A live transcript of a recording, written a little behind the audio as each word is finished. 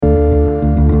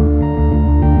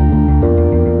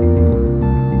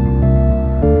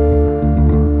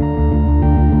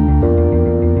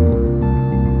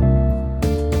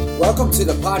Welcome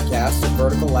to the podcast of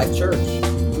Vertical Life Church.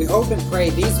 We hope and pray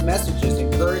these messages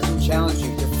encourage and challenge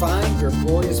you to find your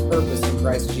glorious purpose in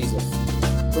Christ Jesus.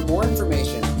 For more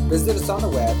information, visit us on the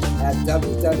web at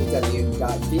www.vlchurch.tv.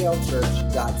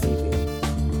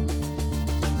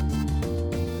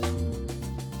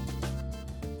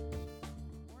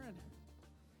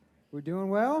 We're doing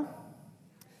well?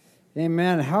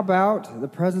 Amen. How about the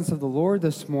presence of the Lord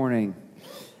this morning?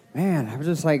 Man, I was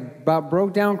just about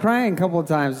broke down crying a couple of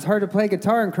times. It's hard to play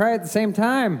guitar and cry at the same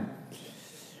time.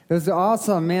 It was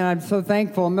awesome, man. I'm so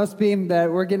thankful. It must be that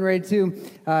we're getting ready to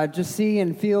just see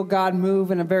and feel God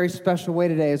move in a very special way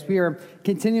today as we are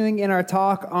continuing in our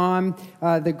talk on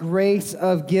the grace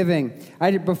of giving.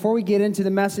 Before we get into the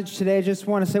message today, I just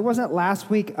want to say, wasn't last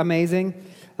week amazing?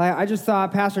 I just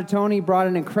thought Pastor Tony brought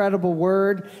an incredible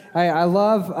word. I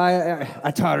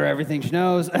taught her everything she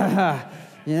knows.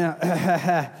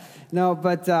 No,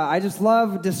 but I just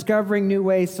love discovering new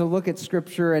ways to look at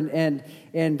Scripture and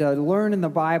learn in the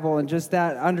Bible, and just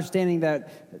that understanding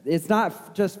that it's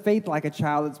not just faith like a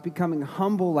child, it's becoming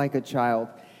humble like a child,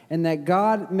 and that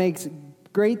God makes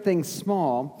great things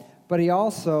small, but He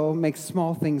also makes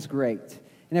small things great.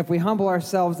 And if we humble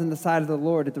ourselves in the sight of the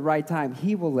Lord at the right time,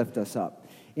 He will lift us up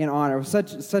in honor. It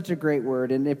was such a great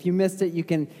word. And if you missed it, you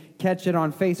can catch it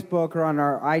on Facebook or on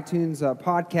our iTunes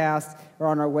podcast or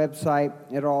on our website.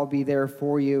 It'll all be there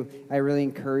for you. I really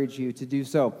encourage you to do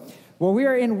so. Well, we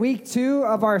are in week 2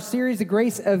 of our series, The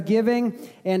Grace of Giving.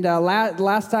 And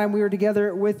last time we were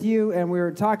together with you and we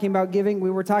were talking about giving,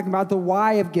 we were talking about the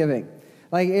why of giving.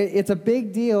 It's a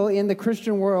big deal in the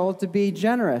Christian world to be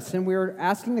generous. And we were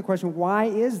asking the question, why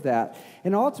is that?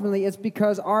 And ultimately, it's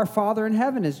because our Father in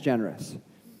heaven is generous.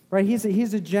 Right?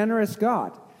 He's a generous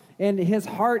God, and His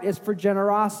heart is for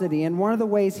generosity. And one of the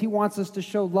ways He wants us to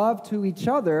show love to each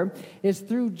other is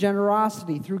through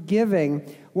generosity, through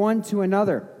giving one to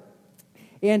another.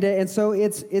 And so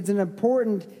it's an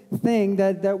important thing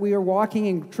that we are walking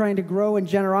and trying to grow in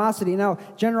generosity. Now,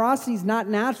 generosity is not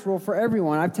natural for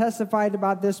everyone. I've testified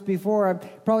about this before.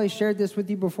 I've probably shared this with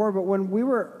you before, but when we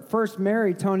were first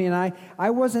married, Tony and I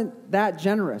wasn't that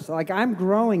generous. I'm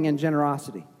growing in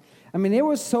generosity. I mean, it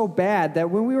was so bad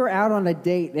that when we were out on a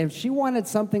date, if she wanted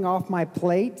something off my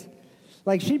plate,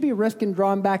 she'd be risking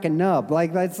drawing back a nub.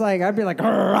 I'd be like,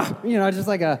 just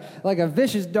like a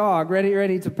vicious dog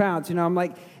ready to pounce. I'm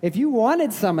like, if you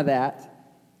wanted some of that,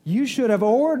 you should have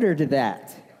ordered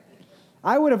that.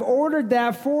 I would have ordered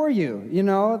that for you,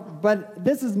 but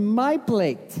this is my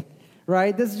plate.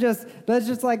 Right? That's just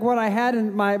like what I had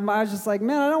in I was just like,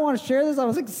 man, I don't want to share this. I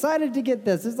was excited to get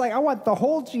this. It's like, I want the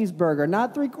whole cheeseburger,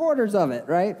 not 3/4 of it,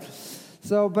 right?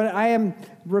 So, but I am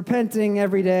repenting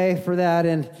every day for that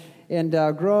and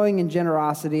growing in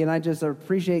generosity. And I just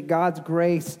appreciate God's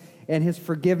grace and His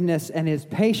forgiveness and His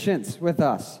patience with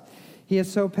us. He is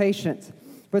so patient.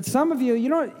 But some of you, you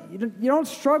don't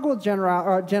struggle with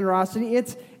generosity.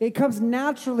 It comes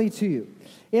naturally to you.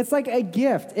 It's like a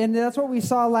gift, and that's what we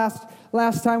saw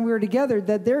last time we were together,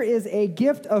 that there is a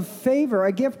gift of favor,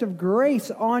 a gift of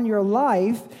grace on your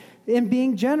life in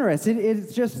being generous.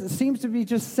 It just seems to be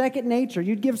just second nature.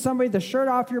 You'd give somebody the shirt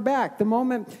off your back the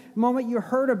moment you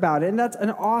heard about it, and that's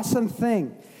an awesome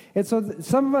thing. And so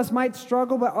some of us might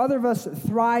struggle, but other of us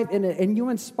thrive in it, and you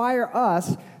inspire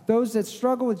us, those that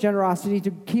struggle with generosity,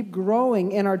 to keep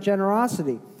growing in our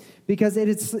generosity. Because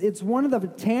it's one of the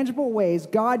tangible ways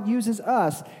God uses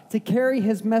us to carry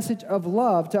His message of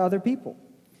love to other people.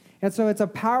 And so it's a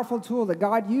powerful tool that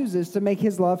God uses to make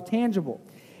His love tangible.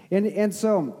 And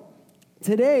so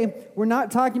today, we're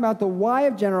not talking about the why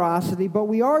of generosity, but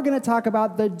we are going to talk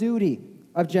about the duty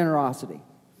of generosity.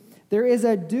 There is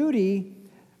a duty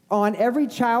on every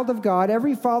child of God,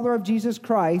 every follower of Jesus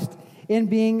Christ, in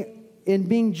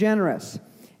being generous.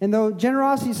 And though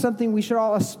generosity is something we should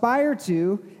all aspire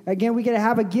to, again, we get to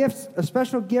have a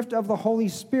special gift of the Holy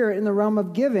Spirit in the realm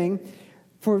of giving.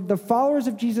 For the followers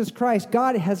of Jesus Christ,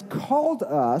 God has called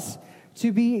us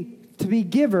to be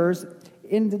givers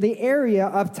in the area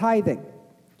of tithing.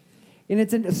 And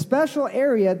it's a special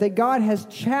area that God has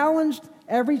challenged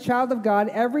every child of God,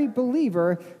 every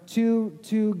believer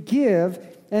to give,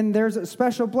 and there's a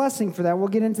special blessing for that. We'll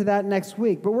get into that next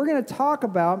week. But we're going to talk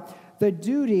about the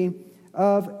duty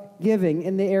of giving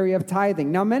in the area of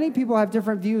tithing. Now, many people have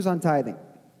different views on tithing.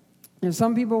 And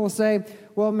some people will say,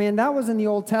 well, man, that was in the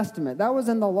Old Testament. That was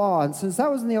in the law. And since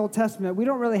that was in the Old Testament, we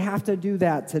don't really have to do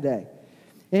that today.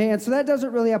 And so that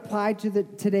doesn't really apply to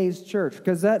today's church,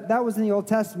 because that was in the Old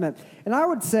Testament. And I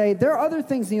would say there are other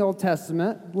things in the Old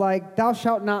Testament, like thou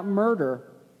shalt not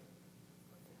murder,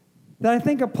 that I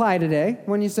think apply today,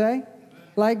 wouldn't you say?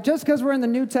 Like, just because we're in the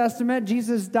New Testament,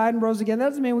 Jesus died and rose again, that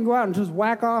doesn't mean we go out and just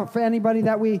whack off anybody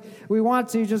that we want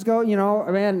to. Just go,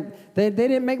 man, they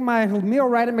didn't make my meal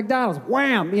right at McDonald's.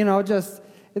 Wham!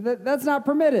 That's not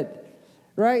permitted,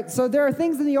 right? So there are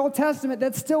things in the Old Testament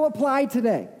that still apply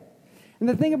today. And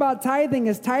the thing about tithing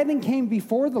is tithing came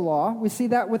before the law. We see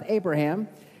that with Abraham.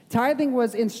 Tithing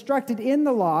was instructed in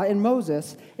the law in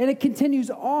Moses, and it continues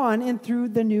on and through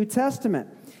the New Testament.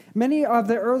 Many of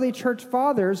the early church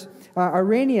fathers,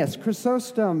 Irenaeus,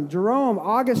 Chrysostom, Jerome,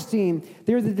 Augustine,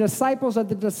 they're the disciples of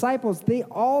the disciples. They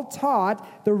all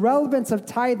taught the relevance of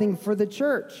tithing for the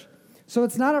church. So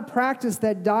it's not a practice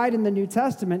that died in the New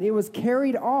Testament. It was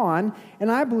carried on,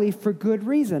 and I believe for good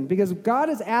reason. Because God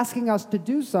is asking us to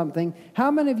do something.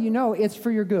 How many of you know it's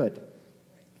for your good?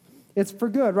 It's for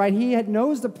good, right? He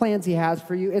knows the plans he has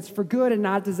for you. It's for good and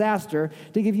not disaster,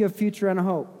 to give you a future and a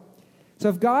hope. So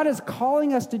if God is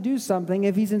calling us to do something,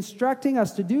 if he's instructing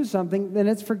us to do something, then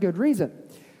it's for good reason.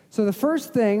 So the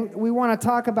first thing we want to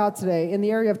talk about today in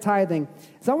the area of tithing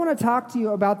is I want to talk to you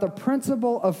about the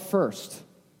principle of first.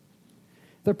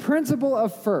 The principle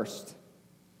of first.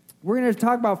 We're going to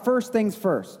talk about first things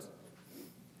first. Did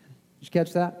you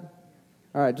catch that?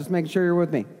 All right, just making sure you're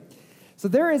with me. So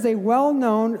there is a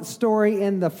well-known story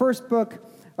in the first book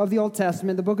of the Old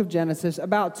Testament, the book of Genesis,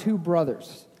 about two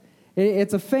brothers.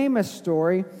 It's a famous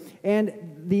story, and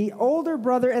the older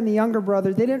brother and the younger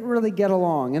brother, they didn't really get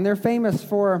along, and they're famous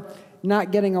for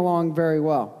not getting along very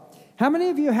well. How many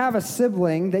of you have a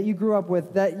sibling that you grew up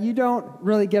with that you don't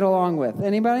really get along with?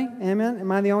 Anybody? Amen?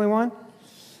 Am I the only one?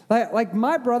 Like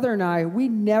my brother and I, we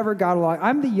never got along.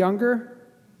 I'm the younger,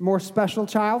 more special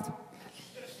child.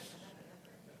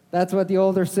 That's what the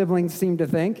older siblings seem to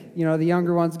think. The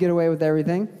younger ones get away with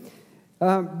everything.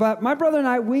 But my brother and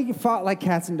I, we fought like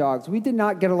cats and dogs. We did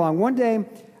not get along. One day,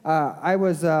 I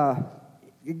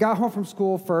got home from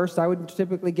school first. I would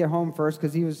typically get home first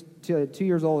because he was 2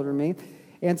 years older than me.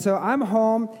 And so I'm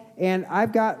home, and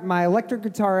I've got my electric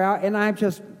guitar out, and I'm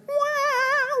just,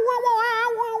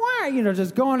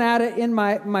 just going at it in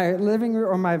my living room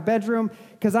or my bedroom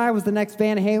because I was the next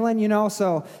Van Halen,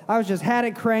 So I had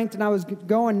it cranked, and I was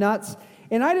going nuts.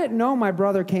 And I didn't know my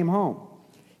brother came home.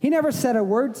 He never said a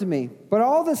word to me. But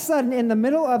all of a sudden, in the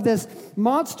middle of this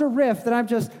monster riff that I'm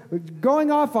just going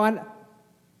off on,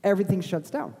 everything shuts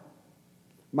down.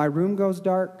 My room goes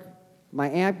dark. My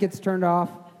amp gets turned off.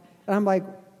 And I'm like,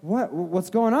 what's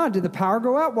going on? Did the power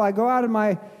go out? Well, I go out of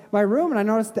my room, and I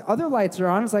notice the other lights are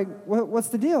on. It's like, what's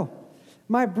the deal?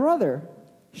 My brother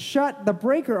shut the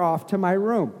breaker off to my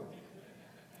room.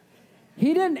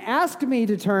 He didn't ask me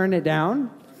to turn it down.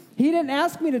 He didn't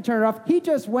ask me to turn it off. He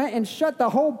just went and shut the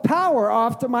whole power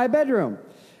off to my bedroom.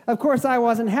 Of course, I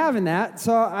wasn't having that,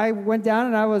 so I went down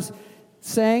and I was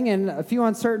saying in a few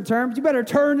uncertain terms, "You better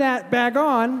turn that back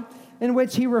on," in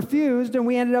which he refused, and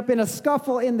we ended up in a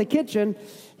scuffle in the kitchen.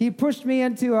 He pushed me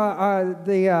into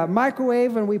the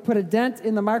microwave, and we put a dent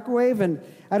in the microwave, and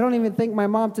I don't even think my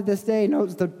mom to this day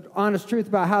knows the honest truth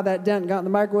about how that dent got in the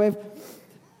microwave.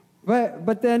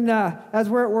 But then as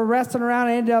we're wrestling around,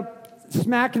 I ended up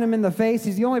smacking him in the face.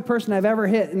 He's the only person I've ever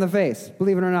hit in the face,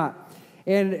 believe it or not.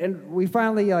 And we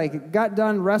finally got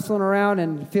done wrestling around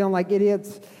and feeling like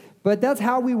idiots. But that's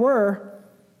how we were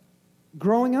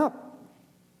growing up.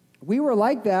 We were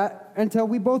like that until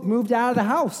we both moved out of the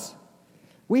house.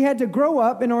 We had to grow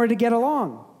up in order to get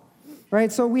along.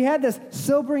 Right? So we had this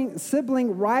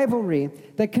sibling rivalry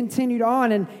that continued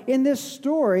on. And in this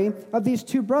story of these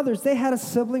two brothers, they had a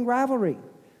sibling rivalry.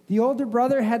 The older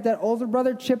brother had that older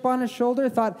brother chip on his shoulder,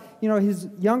 thought, his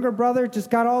younger brother just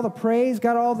got all the praise,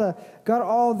 got all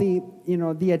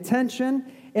the attention,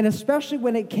 and especially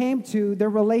when it came to their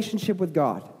relationship with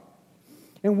God.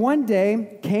 And one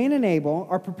day, Cain and Abel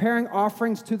are preparing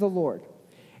offerings to the Lord.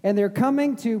 And they're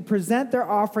coming to present their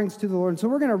offerings to the Lord. And so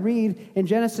we're going to read in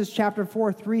Genesis chapter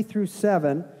 4, 3 through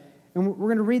 7, and we're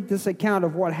going to read this account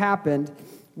of what happened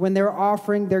when they were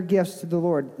offering their gifts to the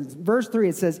Lord. Verse 3,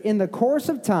 it says, "In the course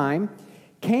of time,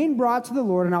 Cain brought to the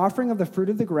Lord an offering of the fruit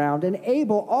of the ground, and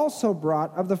Abel also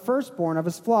brought of the firstborn of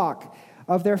his flock,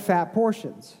 of their fat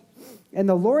portions. And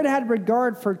the Lord had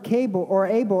regard for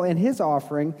Abel and his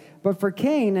offering, but for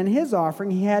Cain and his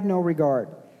offering he had no regard.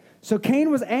 So Cain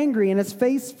was angry, and his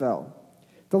face fell.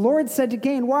 The Lord said to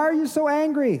Cain, 'Why are you so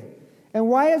angry? And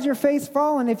why has your face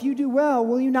fallen? If you do well,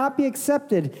 will you not be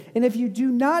accepted? And if you do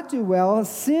not do well,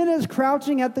 sin is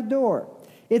crouching at the door.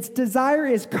 Its desire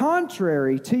is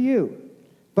contrary to you,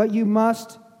 but you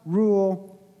must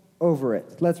rule over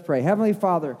it.'" Let's pray. Heavenly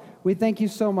Father, we thank you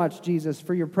so much, Jesus,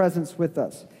 for your presence with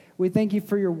us. We thank you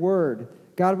for your word.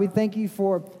 God, we thank you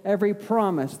for every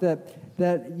promise that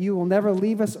that you will never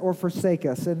leave us or forsake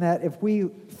us, and that if we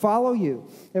follow you,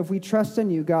 if we trust in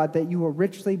you, God, that you will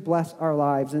richly bless our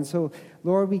lives. And so,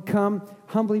 Lord, we come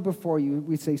humbly before you.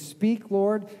 We say, speak,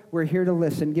 Lord. We're here to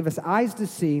listen. Give us eyes to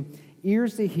see,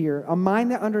 ears to hear, a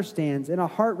mind that understands, and a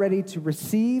heart ready to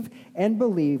receive and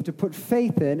believe, to put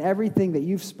faith in everything that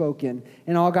you've spoken.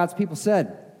 And all God's people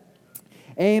said,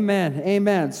 amen,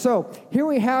 amen. So here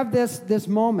we have this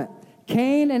moment.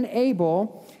 Cain and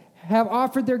Abel have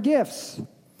offered their gifts,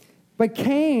 but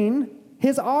Cain,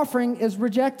 his offering is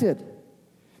rejected.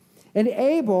 And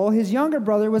Abel, his younger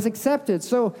brother, was accepted.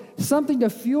 So something to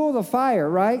fuel the fire,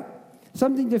 right?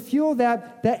 Something to fuel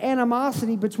that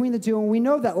animosity between the two. And we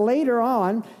know that later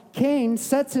on, Cain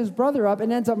sets his brother up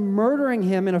and ends up murdering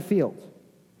him in a field.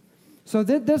 So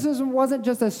this wasn't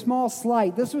just a small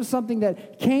slight. This was something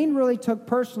that Cain really took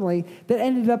personally that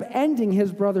ended up ending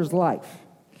his brother's life.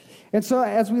 And so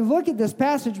as we look at this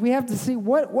passage, we have to see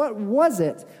what was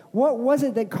it? What was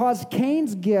it that caused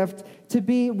Cain's gift to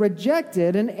be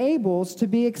rejected and Abel's to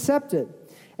be accepted?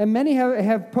 And many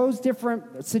have posed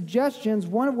different suggestions,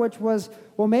 one of which was,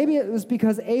 well, maybe it was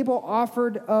because Abel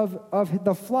offered of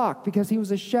the flock because he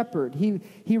was a shepherd.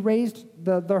 He raised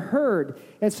the herd,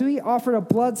 and so he offered a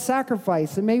blood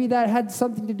sacrifice, and maybe that had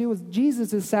something to do with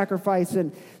Jesus' sacrifice,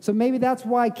 and so maybe that's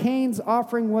why Cain's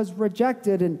offering was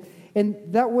rejected, and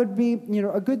that would be,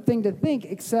 a good thing to think,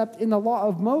 except in the law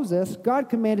of Moses, God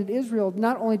commanded Israel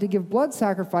not only to give blood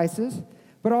sacrifices,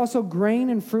 but also grain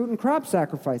and fruit and crop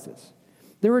sacrifices.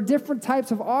 There were different types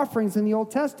of offerings in the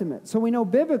Old Testament. So we know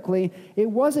biblically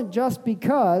it wasn't just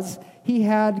because he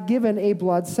had given a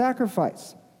blood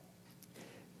sacrifice.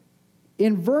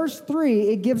 In verse 3,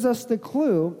 it gives us the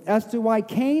clue as to why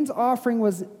Cain's offering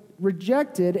was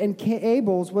rejected and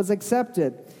Abel's was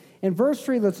accepted. In verse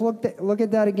 3, let's look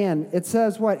at that again. It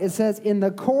says what? It says, in the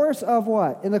course of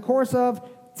what? In the course of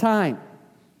time.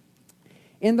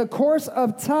 In the course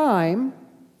of time,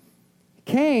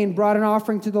 Cain brought an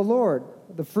offering to the Lord,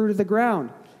 the fruit of the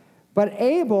ground. But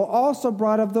Abel also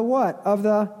brought of the what? Of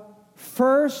the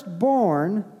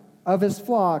firstborn of his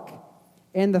flock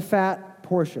and the fat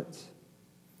portions.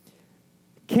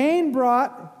 Cain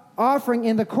brought offering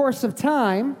in the course of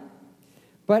time,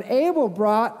 but Abel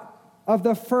brought of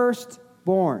the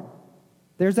firstborn.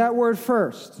 There's that word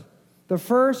first. The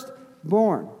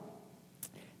firstborn.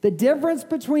 The difference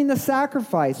between the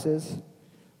sacrifices,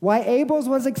 why Abel's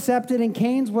was accepted and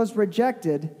Cain's was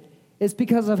rejected, is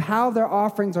because of how their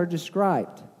offerings are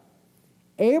described.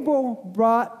 Abel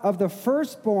brought of the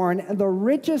firstborn and the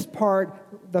richest part,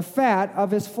 the fat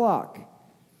of his flock,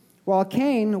 while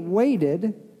Cain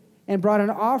waited and brought an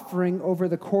offering over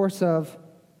the course of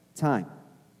time.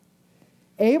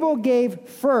 Abel gave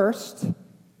first,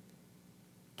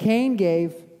 Cain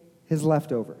gave his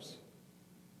leftovers.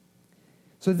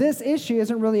 So this issue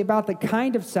isn't really about the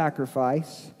kind of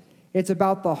sacrifice, it's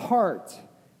about the heart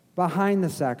behind the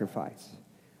sacrifice,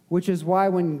 which is why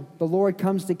when the Lord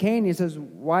comes to Cain, he says,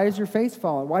 why is your face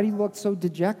fallen? Why do you look so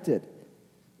dejected?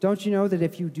 Don't you know that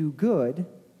if you do good,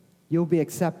 you'll be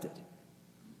accepted?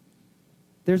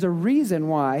 There's a reason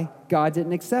why God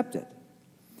didn't accept it.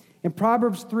 In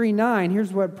Proverbs 3:9,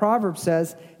 here's what Proverbs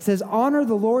says. It says, honor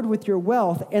the Lord with your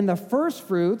wealth and the first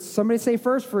fruits. Somebody say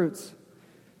first fruits.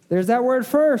 There's that word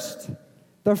first.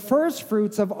 The first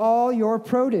fruits of all your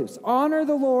produce. Honor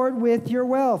the Lord with your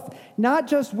wealth. Not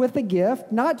just with a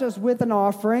gift, not just with an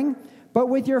offering, but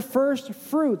with your first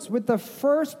fruits, with the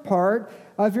first part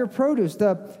of your produce.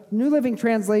 The New Living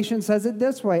Translation says it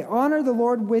this way. Honor the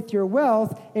Lord with your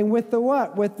wealth and with the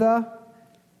what? With the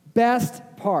best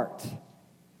part.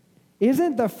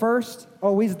 Isn't the first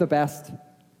always the best?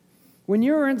 When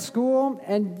you were in school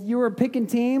and you were picking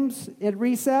teams at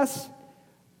recess,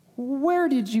 where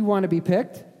did you want to be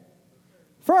picked?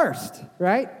 First,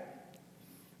 right?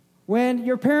 When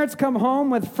your parents come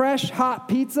home with fresh, hot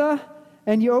pizza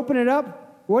and you open it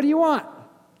up, what do you want?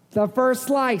 The first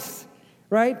slice,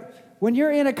 right? When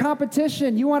you're in a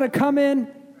competition, you want to come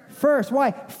in first.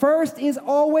 Why? First is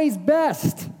always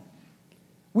best.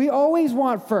 We always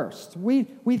want first. We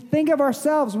think of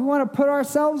ourselves. We want to put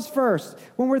ourselves first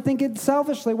when we're thinking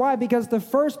selfishly. Why? Because the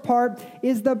first part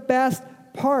is the best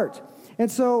part. And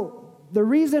so the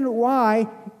reason why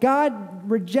God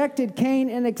rejected Cain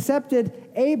and accepted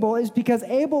Abel is because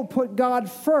Abel put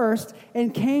God first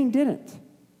and Cain didn't.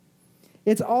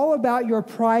 It's all about your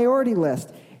priority list.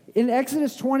 In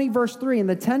Exodus 20, verse 3, in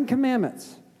the 10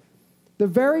 Commandments, the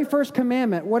very first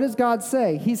commandment, what does God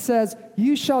say? He says,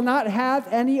 you shall not have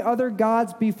any other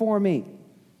gods before me.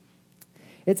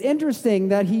 It's interesting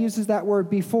that he uses that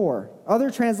word before. Other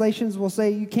translations will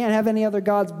say you can't have any other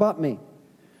gods but me.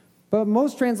 But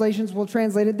most translations will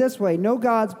translate it this way: no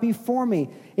gods before me.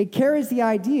 It carries the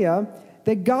idea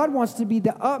that God wants to be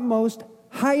the utmost,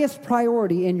 highest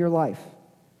priority in your life.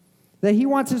 That he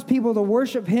wants his people to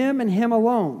worship him and him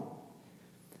alone.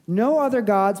 No other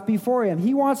gods before him.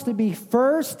 He wants to be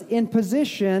first in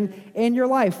position in your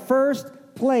life. First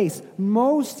place.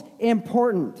 Most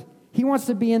important. He wants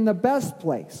to be in the best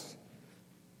place.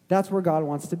 That's where God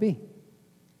wants to be.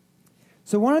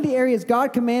 So one of the areas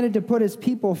God commanded to put his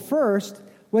people first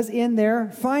was in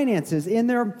their finances, in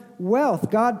their wealth.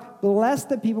 God blessed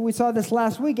the people. We saw this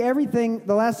last week. Everything,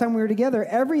 the last time we were together,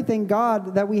 everything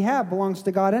God that we have belongs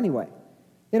to God anyway.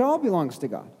 It all belongs to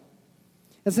God.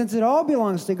 And since it all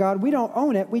belongs to God, we don't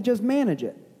own it, we just manage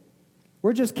it.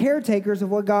 We're just caretakers of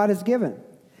what God has given.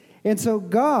 And so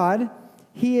God,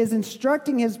 he is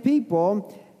instructing his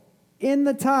people in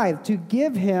the tithe to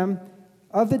give him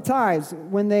of the tithes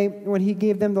when he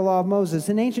gave them the law of Moses.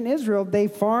 In ancient Israel, they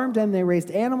farmed and they raised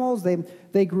animals,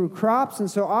 they grew crops, and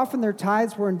so often their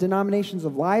tithes were in denominations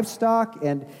of livestock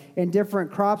and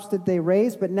different crops that they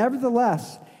raised. But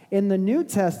nevertheless, in the New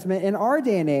Testament, in our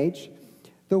day and age,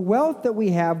 the wealth that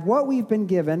we have, what we've been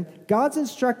given, God's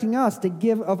instructing us to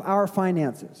give of our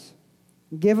finances,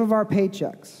 give of our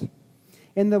paychecks.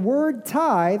 And the word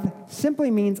tithe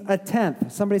simply means a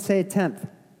tenth. Somebody say a tenth.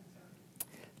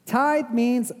 Tithe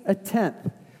means a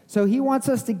tenth. So he wants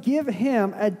us to give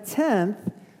him a tenth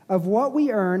of what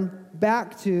we earn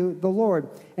back to the Lord.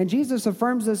 And Jesus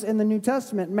affirms this in the New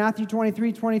Testament. Matthew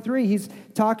 23:23, he's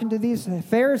talking to these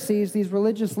Pharisees, these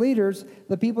religious leaders,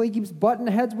 the people he keeps butting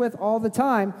heads with all the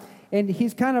time, and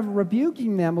he's kind of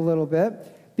rebuking them a little bit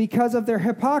because of their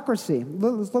hypocrisy.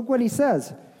 Look what he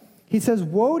says. He says,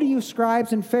 "Woe to you,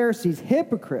 scribes and Pharisees,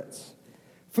 hypocrites!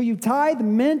 For you tithe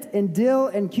mint and dill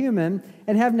and cumin,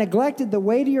 and have neglected the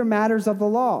weightier matters of the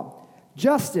law,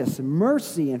 justice,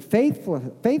 mercy, and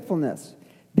faithfulness.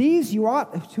 These you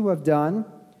ought to have done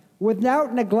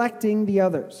without neglecting the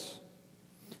others."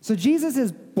 So Jesus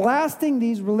is blasting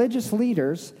these religious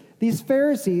leaders, these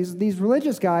Pharisees, these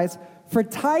religious guys, for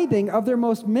tithing of their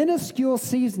most minuscule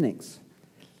seasonings.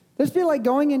 This would be like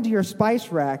going into your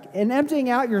spice rack and emptying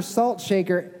out your salt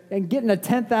shaker and getting a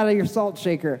tenth out of your salt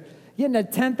shaker, getting a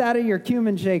tenth out of your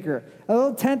cumin shaker, a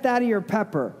little tenth out of your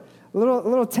pepper, a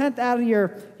little tenth out of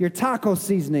your taco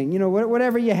seasoning,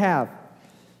 whatever you have.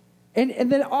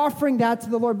 And then offering that to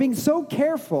the Lord, being so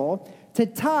careful to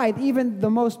tithe even the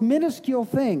most minuscule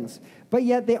things, but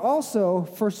yet they also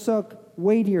forsook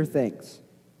weightier things.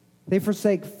 They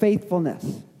forsake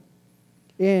faithfulness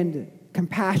and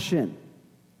compassion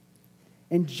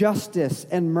and justice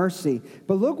and mercy.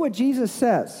 But look what Jesus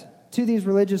says to these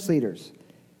religious leaders.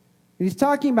 He's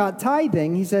talking about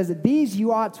tithing. He says, "These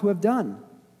you ought to have done."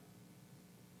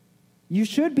 You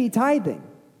should be tithing.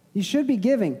 You should be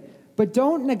giving. But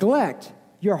don't neglect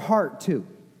your heart too.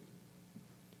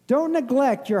 Don't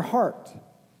neglect your heart.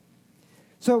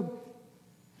 So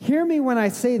hear me when I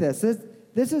say this.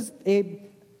 This is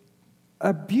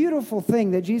a beautiful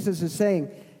thing that Jesus is saying.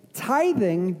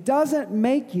 Tithing doesn't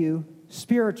make you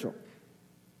spiritual.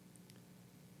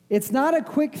 It's not a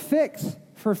quick fix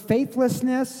for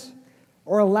faithlessness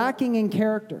or lacking in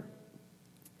character.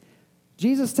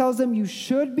 Jesus tells them you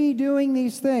should be doing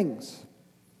these things.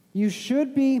 You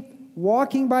should be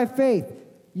walking by faith.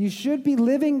 You should be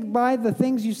living by the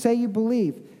things you say you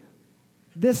believe.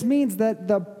 This means that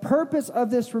the purpose of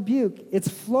this rebuke, it's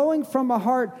flowing from a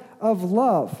heart of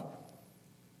love,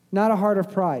 not a heart of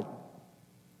pride.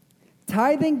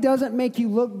 Tithing doesn't make you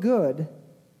look good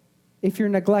if you're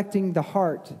neglecting the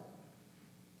heart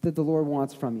that the Lord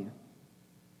wants from you.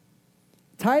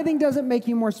 Tithing doesn't make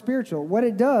you more spiritual. What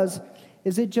it does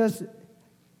is it just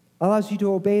allows you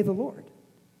to obey the Lord.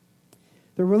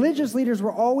 The religious leaders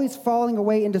were always falling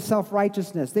away into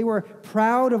self-righteousness. They were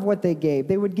proud of what they gave.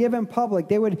 They would give in public.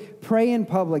 They would pray in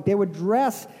public. They would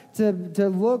dress to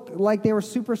look like they were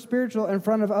super spiritual in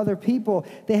front of other people.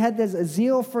 They had this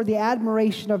zeal for the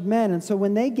admiration of men. And so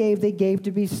when they gave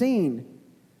to be seen.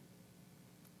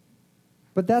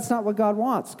 But that's not what God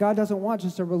wants. God doesn't want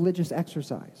just a religious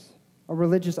exercise, a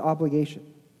religious obligation.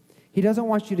 He doesn't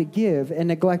want you to give and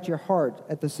neglect your heart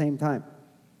at the same time.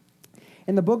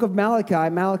 In the book of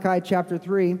Malachi chapter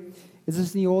 3, is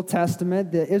this in the Old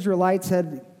Testament? The Israelites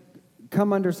had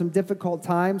come under some difficult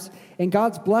times, and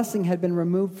God's blessing had been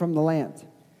removed from the land.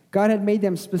 God had made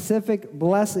them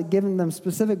given them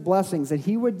specific blessings that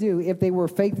he would do if they were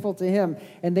faithful to him,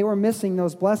 and they were missing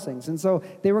those blessings. And so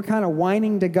they were kind of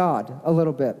whining to God a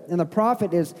little bit. And the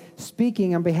prophet is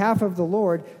speaking on behalf of the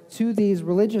Lord to these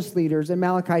religious leaders in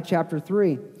Malachi chapter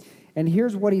 3. And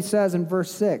here's what he says in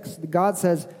verse 6. God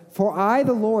says, "For I,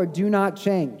 the Lord, do not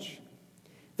change.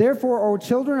 Therefore, O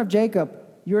children of Jacob,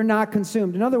 you're not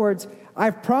consumed. In other words,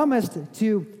 I've promised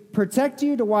to protect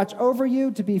you, to watch over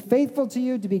you, to be faithful to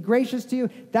you, to be gracious to you.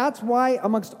 That's why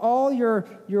amongst all your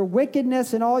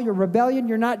wickedness and all your rebellion,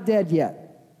 you're not dead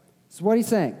yet. That's what he's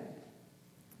saying.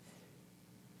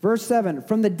 Verse 7,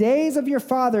 from the days of your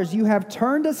fathers you have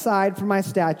turned aside from my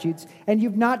statutes, and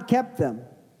you've not kept them.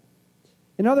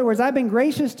 In other words, I've been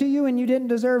gracious to you, and you didn't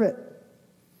deserve it.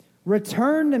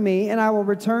 Return to me, and I will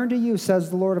return to you, says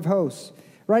the Lord of hosts.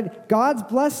 Right? God's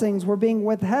blessings were being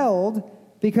withheld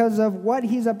because of what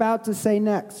he's about to say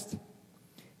next.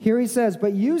 Here he says,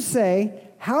 but you say,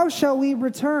 how shall we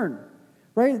return?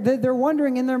 Right? They're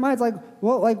wondering in their minds,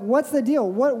 what's the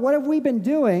deal? What have we been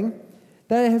doing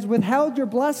that has withheld your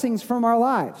blessings from our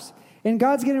lives? And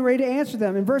God's getting ready to answer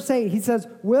them. In verse 8, he says,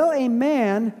 will a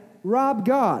man rob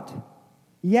God?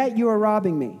 Yet you are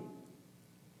robbing me.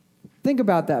 Think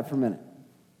about that for a minute.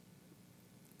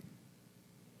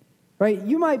 Right?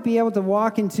 You might be able to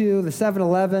walk into the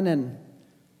 7-Eleven and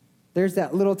there's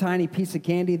that little tiny piece of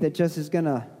candy that just is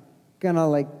gonna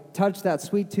like touch that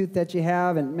sweet tooth that you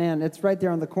have, and man, it's right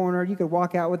there on the corner. You could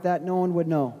walk out with that, no one would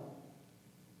know.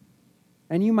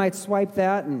 And you might swipe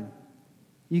that and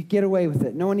you get away with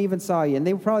it. No one even saw you, and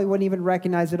they probably wouldn't even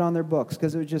recognize it on their books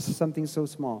because it was just something so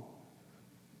small.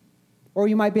 Or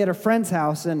you might be at a friend's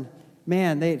house and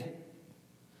man,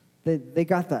 they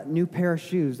got that new pair of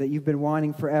shoes that you've been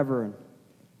wanting forever. And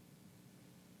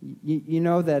you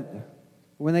know that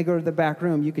when they go to the back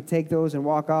room, you could take those and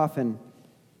walk off and,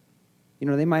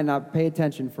 they might not pay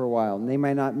attention for a while and they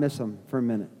might not miss them for a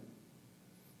minute.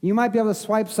 You might be able to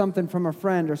swipe something from a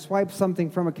friend or swipe something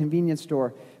from a convenience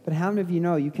store, but how many of you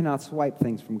know you cannot swipe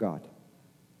things from God?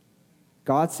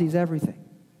 God sees everything.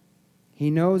 He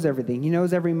knows everything. He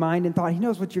knows every mind and thought. He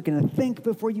knows what you're going to think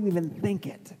before you even think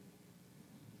it.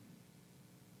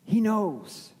 He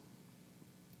knows.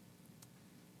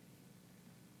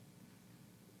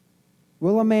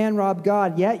 Will a man rob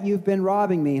God? Yet you've been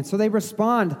robbing me. And so they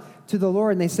respond to the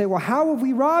Lord and they say, well, how have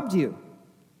we robbed you?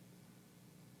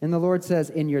 And the Lord says,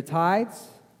 in your tithes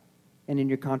and in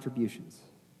your contributions.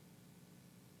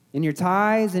 In your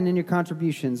tithes and in your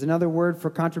contributions. Another word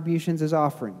for contributions is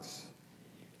offerings.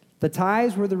 The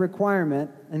tithes were the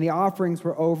requirement and the offerings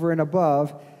were over and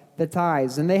above the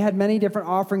tithes. And they had many different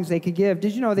offerings they could give.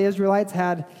 Did you know the Israelites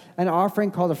had an offering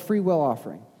called a free will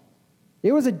offering?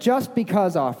 It was a just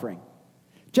because offering.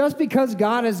 Just because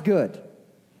God is good.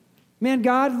 Man,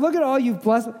 God, look at all you've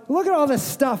blessed. Look at all the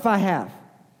stuff I have.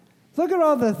 Look at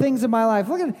all the things in my life.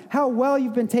 Look at how well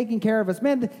you've been taking care of us.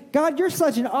 Man, God, you're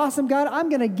such an awesome God. I'm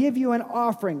going to give you an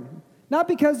offering. Not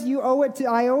because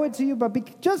I owe it to you,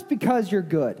 but just because you're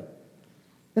good.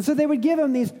 And so they would give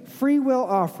him these free will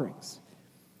offerings.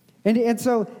 And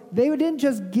so they didn't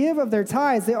just give of their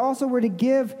tithes, they also were to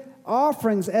give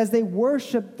offerings as they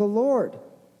worshiped the Lord.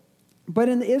 But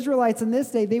in the Israelites in this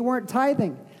day, they weren't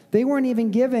tithing. They weren't even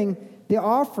giving the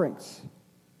offerings.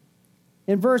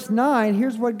 In verse 9,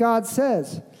 here's what God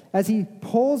says as he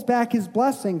pulls back his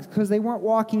blessings because they weren't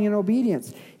walking in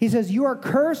obedience. He says, you are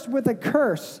cursed with a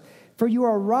curse, for you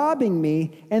are robbing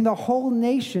me and the whole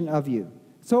nation of you.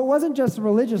 So it wasn't just the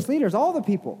religious leaders. All the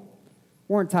people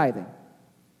weren't tithing.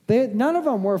 None of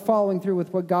them were following through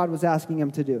with what God was asking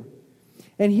them to do.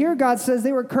 And here God says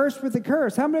they were cursed with a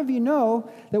curse. How many of you know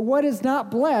that what is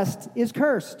not blessed is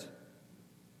cursed?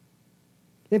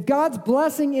 If God's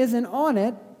blessing isn't on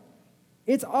it,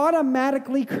 it's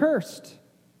automatically cursed.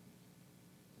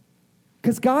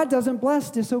 Because God doesn't bless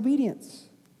disobedience.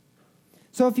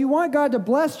 So if you want God to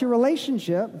bless your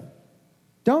relationship,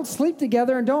 don't sleep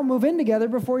together and don't move in together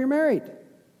before you're married.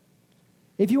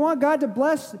 If you want God to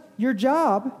bless your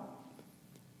job,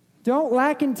 don't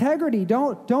lack integrity.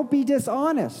 Don't be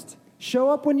dishonest.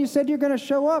 Show up when you said you're going to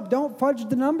show up. Don't fudge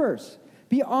the numbers.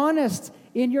 Be honest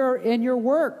in your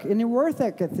work, in your work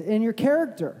ethic, in your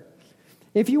character.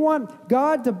 If you want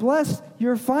God to bless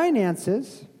your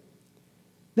finances,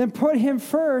 then put him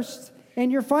first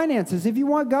in your finances. If you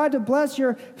want God to bless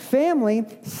your family,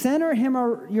 center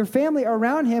your family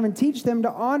around him and teach them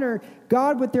to honor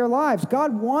God with their lives.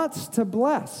 God wants to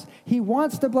bless. He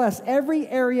wants to bless every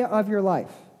area of your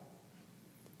life.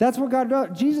 That's what God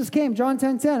does. Jesus came, John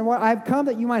 10:10. What I've come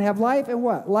that you might have life and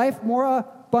what? Life more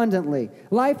abundantly.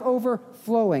 Life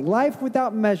overflowing. Life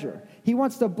without measure. He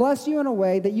wants to bless you in a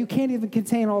way that you can't even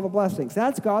contain all the blessings.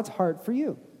 That's God's heart for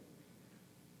you.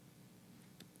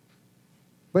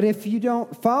 But if you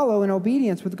don't follow in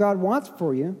obedience what God wants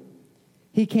for you,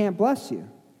 he can't bless you.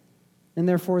 And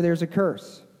therefore there's a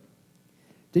curse.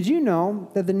 Did you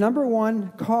know that the number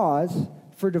one cause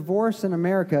for divorce in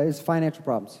America is financial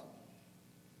problems?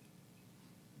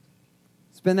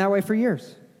 It's been that way for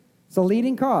years. It's the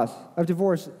leading cause of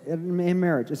divorce in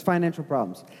marriage is financial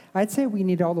problems. I'd say we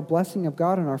need all the blessing of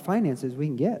God in our finances we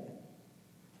can get.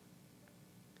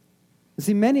 You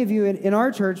see, many of you in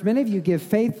our church, many of you give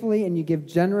faithfully and you give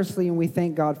generously, and we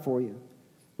thank God for you.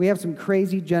 We have some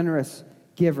crazy generous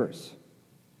givers.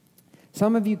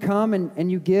 Some of you come and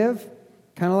you give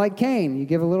kind of like Cain. You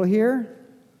give a little here,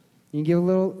 you give a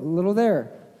little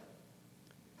there.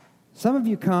 Some of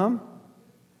you come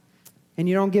and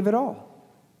you don't give at all.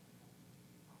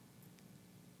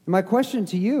 And my question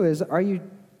to you is, are you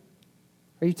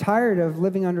tired of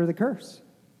living under the curse?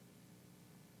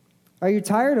 Are you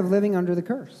tired of living under the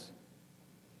curse?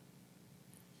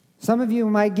 Some of you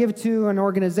might give to an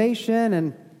organization,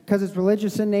 and because it's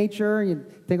religious in nature, you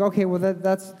think, okay, well,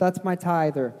 that's my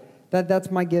tithe, or that's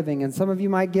my giving. And some of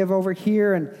you might give over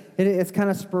here, and it's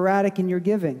kind of sporadic in your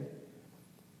giving.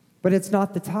 But it's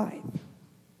not the tithe.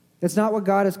 It's not what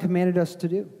God has commanded us to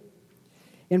do.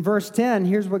 In verse 10,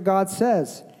 here's what God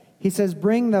says. He says,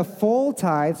 bring the full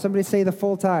tithe. Somebody say the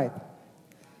full tithe.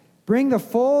 Bring the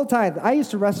full tithe. I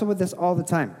used to wrestle with this all the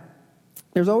time.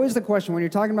 There's always the question, when you're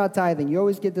talking about tithing, you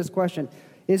always get this question,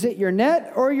 is it your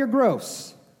net or your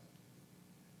gross?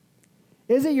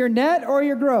 Is it your net or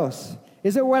your gross?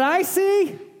 Is it what I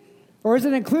see, or does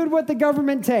it include what the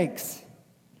government takes?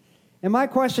 And my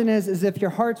question is if your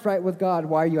heart's right with God,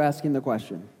 why are you asking the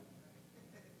question?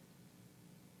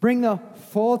 Bring the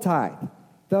full tithe,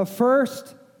 the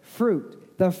first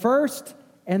fruit, the first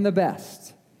and the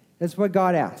best. That's what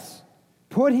God asks.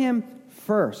 Put him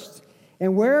first.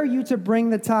 And where are you to bring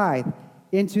the tithe?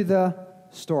 Into the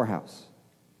storehouse.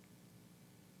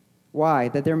 Why?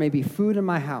 That there may be food in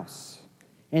my house,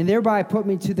 and thereby put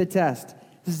me to the test.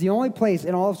 This is the only place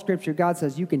in all of Scripture God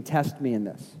says, you can test me in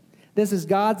this. This is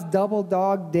God's double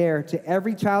dog dare to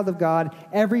every child of God,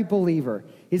 every believer.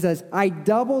 He says, I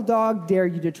double dog dare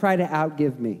you to try to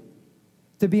outgive me,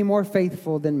 to be more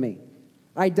faithful than me.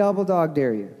 I double dog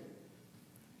dare you.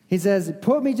 He says,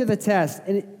 put me to the test,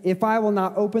 and if I will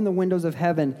not open the windows of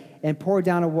heaven and pour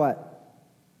down a what?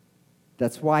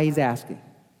 That's why he's asking.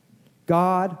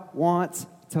 God wants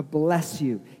to bless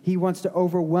you. He wants to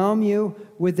overwhelm you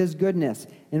with his goodness.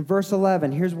 In verse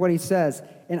 11, here's what he says,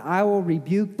 and I will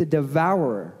rebuke the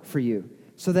devourer for you,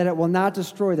 so that it will not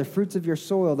destroy the fruits of your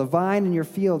soil. The vine in your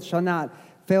field shall not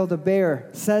fail to bear,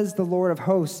 says the Lord of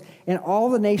hosts. And all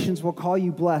the nations will call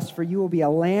you blessed, for you will be a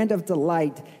land of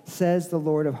delight, says the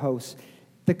Lord of hosts.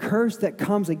 The curse that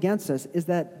comes against us is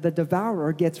that the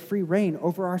devourer gets free reign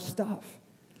over our stuff,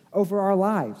 over our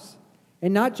lives,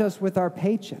 and not just with our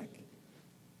paycheck.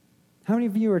 How many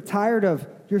of you are tired of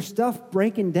your stuff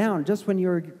breaking down just when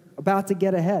you're about to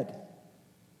get ahead?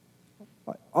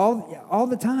 All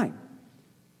the time.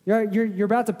 You're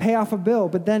about to pay off a bill,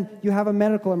 but then you have a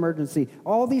medical emergency.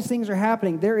 All these things are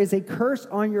happening. There is a curse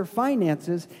on your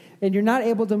finances, and you're not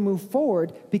able to move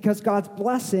forward because God's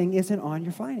blessing isn't on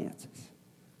your finances.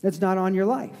 It's not on your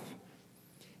life.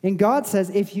 And God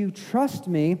says, if you trust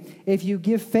me, if you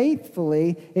give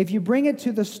faithfully, if you bring it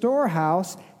to the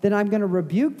storehouse, then I'm going to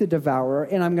rebuke the devourer,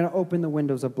 and I'm going to open the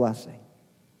windows of blessing.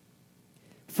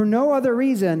 For no other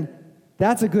reason,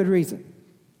 that's a good reason.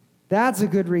 That's a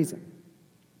good reason.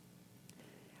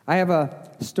 I have a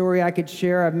story I could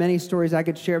share. I have many stories I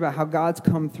could share about how God's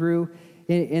come through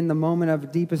in the moment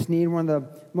of deepest need. One of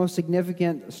the most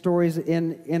significant stories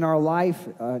in our life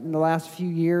in the last few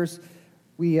years,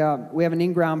 we have an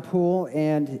in-ground pool,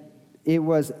 and it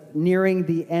was nearing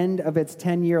the end of its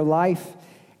 10-year life,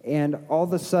 and all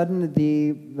of a sudden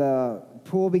the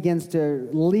pool begins to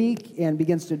leak and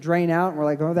begins to drain out, and we're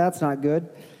like, oh, that's not good.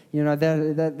 You know,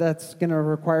 that's going to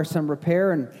require some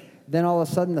repair. And then all of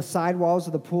a sudden the sidewalls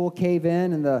of the pool cave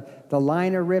in, and the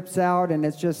liner rips out, and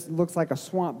it just looks like a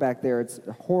swamp back there. It's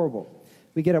horrible.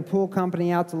 We get a pool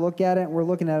company out to look at it, and we're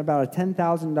looking at about a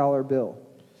 $10,000 bill.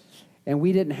 And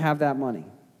we didn't have that money.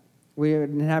 We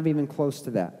didn't have even close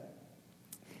to that.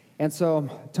 And so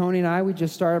Tony and I, we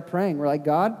just started praying. We're like,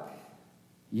 God,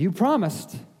 you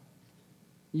promised.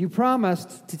 You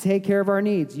promised to take care of our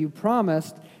needs. You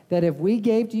promised that if we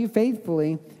gave to you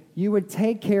faithfully, you would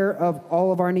take care of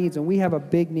all of our needs. And we have a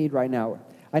big need right now.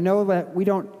 I know that we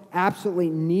don't absolutely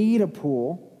need a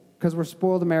pool because we're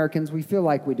spoiled Americans. We feel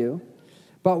like we do.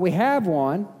 But we have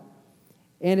one.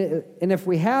 And if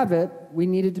we have it, we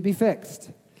need it to be fixed.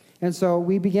 And so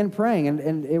we began praying.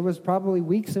 And it was probably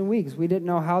weeks and weeks. We didn't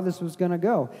know how this was going to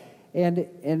go.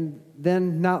 And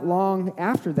then not long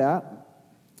after that,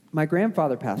 my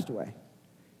grandfather passed away.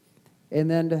 And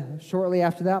then shortly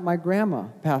after that, my grandma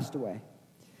passed away.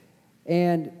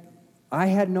 And I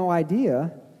had no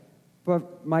idea,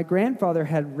 but my grandfather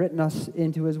had written us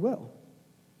into his will.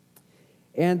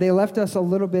 And they left us a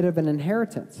little bit of an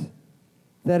inheritance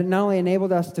that not only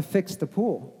enabled us to fix the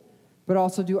pool, but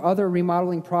also do other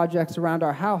remodeling projects around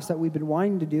our house that we've been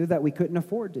wanting to do that we couldn't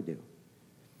afford to do.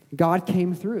 God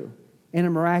came through in a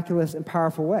miraculous and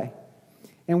powerful way.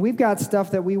 And we've got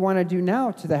stuff that we want to do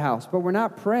now to the house, but we're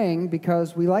not praying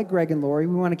because we like Greg and Lori.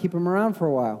 We want to keep them around for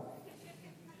a while.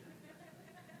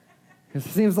 Because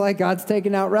it seems like God's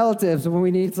taking out relatives when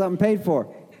we need something paid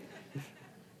for.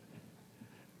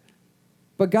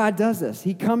 But God does this.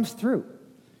 He comes through.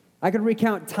 I could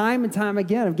recount time and time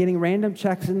again of getting random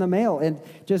checks in the mail and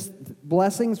just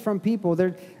blessings from people.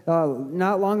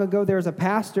 Not long ago, there was a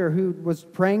pastor who was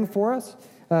praying for us,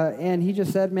 and he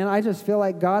just said, man, I just feel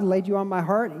like God laid you on my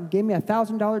heart and gave me a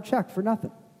 $1,000 check for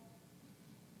nothing.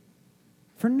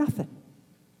 For nothing.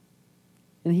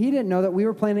 And he didn't know that we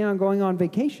were planning on going on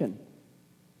vacation.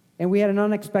 And we had an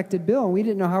unexpected bill, and we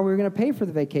didn't know how we were going to pay for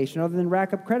the vacation other than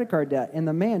rack up credit card debt, and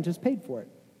the man just paid for it.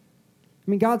 I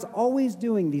mean, God's always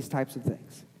doing these types of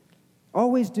things.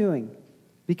 Always doing,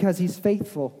 because he's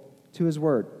faithful to his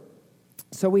word.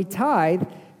 So we tithe,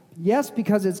 yes,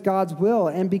 because it's God's will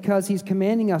and because he's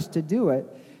commanding us to do it,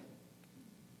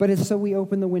 but it's so we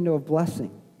open the window of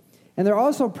blessing. And there are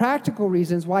also practical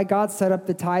reasons why God set up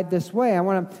the tithe this way. I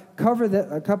want to cover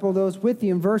a couple of those with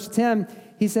you. In verse 10,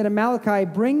 he said in Malachi,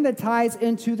 bring the tithes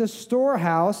into the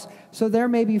storehouse so there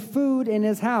may be food in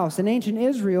his house. In ancient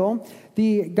Israel,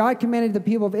 God commanded the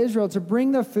people of Israel to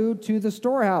bring the food to the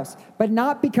storehouse, but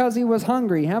not because he was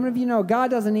hungry. How many of you know God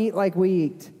doesn't eat like we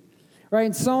eat? Right?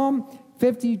 In Psalm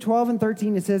 50, 12, and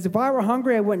 13, it says, if I were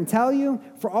hungry, I wouldn't tell you,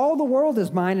 for all the world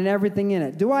is mine and everything in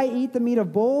it. Do I eat the meat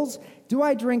of bulls? Do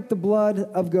I drink the blood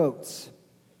of goats?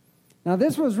 Now,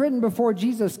 this was written before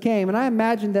Jesus came, and I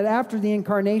imagine that after the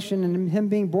incarnation and him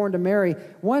being born to Mary,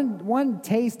 one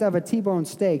taste of a T-bone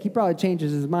steak, he probably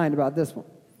changes his mind about this one.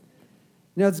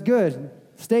 You know, it's good.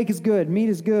 Steak is good. Meat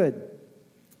is good.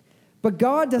 But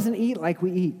God doesn't eat like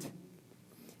we eat.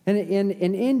 And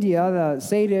in India, the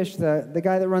Sadish, the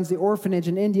guy that runs the orphanage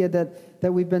in India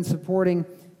that we've been supporting,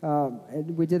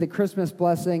 we did the Christmas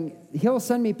blessing, he'll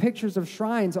send me pictures of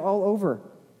shrines all over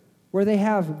where they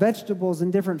have vegetables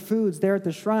and different foods there at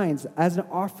the shrines as an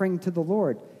offering to the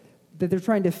Lord that they're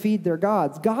trying to feed their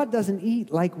gods. God doesn't eat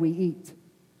like we eat.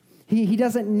 He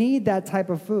doesn't need that type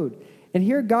of food. And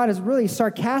here God is really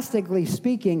sarcastically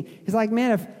speaking. He's like,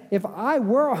 man, if I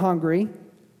were hungry,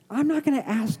 I'm not going to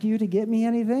ask you to get me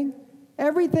anything.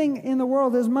 Everything in the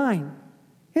world is mine.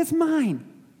 It's mine.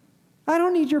 I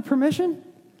don't need your permission,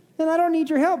 and I don't need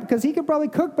your help because he could probably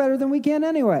cook better than we can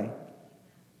anyway.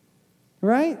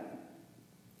 Right?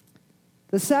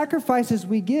 The sacrifices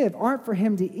we give aren't for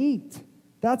him to eat.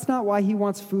 That's not why he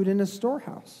wants food in his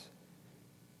storehouse.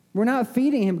 We're not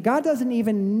feeding him. God doesn't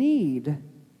even need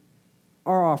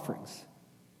our offerings.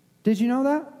 Did you know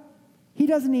that? He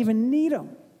doesn't even need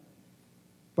them.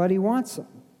 But he wants them.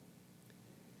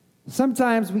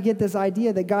 Sometimes we get this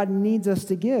idea that God needs us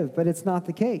to give, but it's not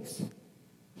the case.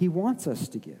 He wants us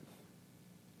to give,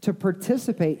 to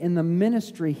participate in the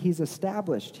ministry he's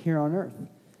established here on earth,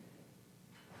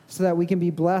 so that we can be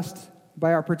blessed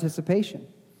by our participation.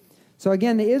 So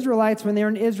again, the Israelites, when they were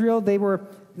in Israel,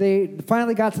 they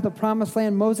finally got to the promised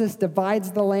land. Moses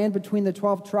divides the land between the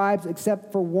 12 tribes,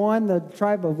 except for one, the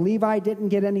tribe of Levi didn't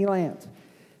get any land,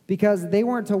 because they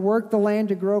weren't to work the land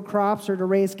to grow crops or to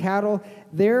raise cattle.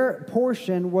 Their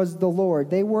portion was the Lord.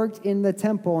 They worked in the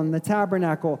temple and the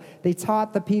tabernacle. They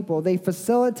taught the people. They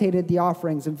facilitated the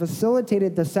offerings and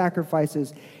facilitated the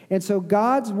sacrifices. And so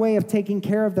God's way of taking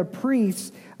care of the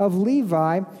priests of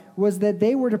Levi was that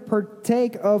they were to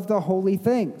partake of the holy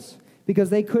things because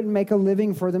they couldn't make a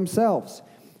living for themselves.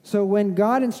 So when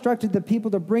God instructed the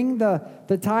people to bring the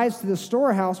tithes to the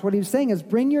storehouse, what he was saying is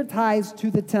bring your tithes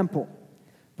to the temple.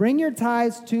 Bring your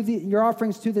tithes your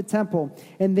offerings to the temple,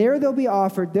 and there they'll be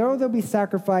offered, there they'll be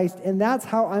sacrificed, and that's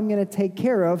how I'm going to take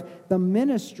care of the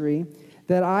ministry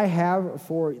that I have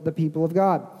for the people of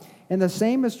God. And the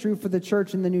same is true for the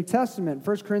church in the New Testament.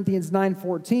 1 Corinthians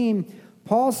 9:14,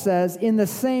 Paul says, in the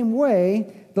same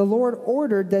way, the Lord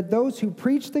ordered that those who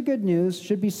preach the good news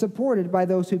should be supported by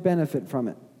those who benefit from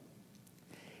it.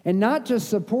 And not just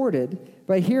supported,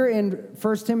 but here in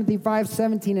 1 Timothy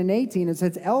 5:17 and 18, it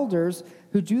says, elders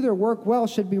who do their work well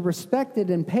should be respected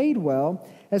and paid well,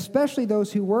 especially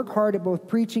those who work hard at both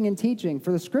preaching and teaching.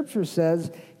 For the scripture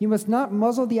says, you must not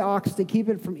muzzle the ox to keep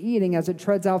it from eating as it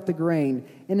treads out the grain.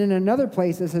 And in another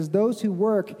place it says, those who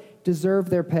work deserve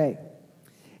their pay.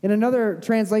 In another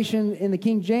translation in the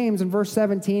King James, in verse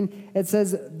 17, it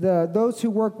says, those who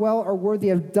work well are worthy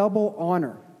of double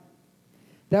honor.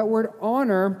 That word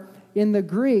honor in the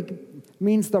Greek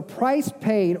means the price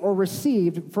paid or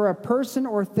received for a person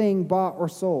or thing bought or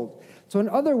sold. So in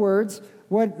other words,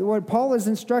 what Paul is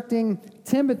instructing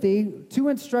Timothy to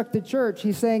instruct the church,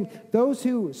 he's saying those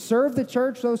who serve the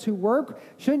church, those who work,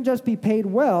 shouldn't just be paid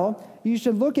well. You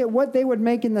should look at what they would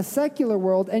make in the secular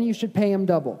world, and you should pay them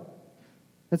double.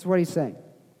 That's what he's saying.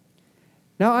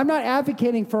 Now, I'm not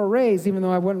advocating for a raise, even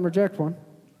though I wouldn't reject one.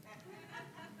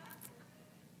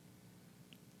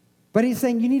 But he's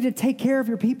saying you need to take care of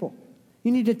your people.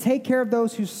 You need to take care of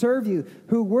those who serve you,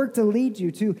 who work to lead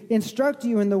you, to instruct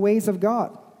you in the ways of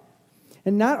God.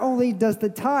 And not only does the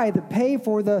tithe pay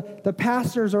for the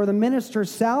pastor's or the minister's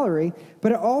salary,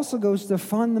 but it also goes to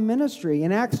fund the ministry.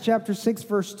 In Acts chapter 6,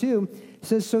 verse 2, it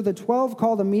says, "So the 12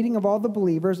 called a meeting of all the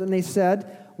believers, and they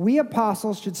said, 'We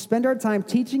apostles should spend our time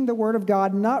teaching the word of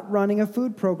God, not running a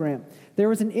food program.'" There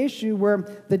was an issue where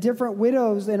the different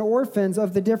widows and orphans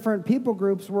of the different people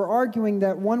groups were arguing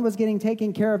that one was getting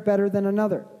taken care of better than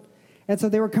another. And so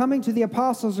they were coming to the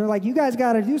apostles, and they're like, "You guys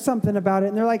got to do something about it."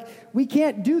 And they're like, "We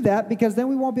can't do that because then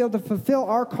we won't be able to fulfill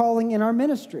our calling in our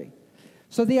ministry."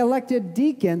 So they elected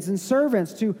deacons and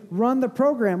servants to run the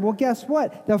program. Well, guess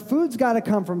what? The food's got to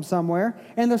come from somewhere,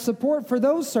 and the support for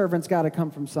those servants got to come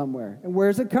from somewhere. And where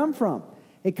does it come from?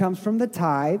 It comes from the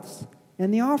tithes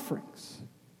and the offerings.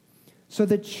 So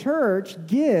the church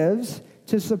gives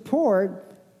to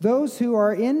support those who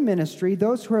are in ministry,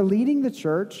 those who are leading the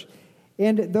church,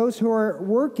 and those who are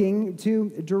working to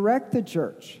direct the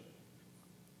church.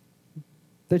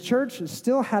 The church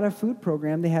still had a food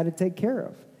program they had to take care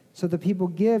of. So the people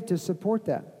give to support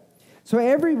that. So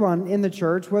everyone in the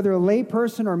church, whether a lay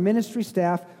person or ministry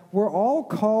staff, we're all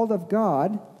called of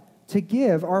God to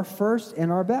give our first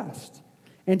and our best,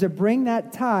 and to bring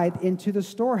that tithe into the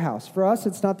storehouse. For us,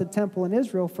 it's not the temple in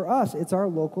Israel. For us, it's our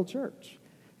local church.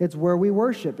 It's where we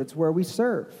worship. It's where we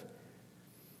serve.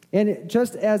 And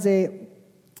just as a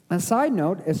side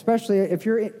note, especially if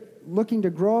you're looking to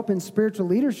grow up in spiritual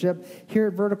leadership here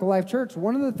at Vertical Life Church,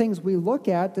 one of the things we look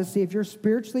at to see if you're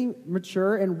spiritually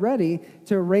mature and ready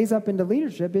to raise up into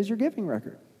leadership is your giving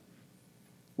record.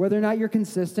 Whether or not you're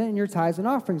consistent in your tithes and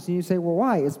offerings. And you say, well,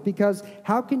 why? It's because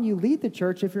how can you lead the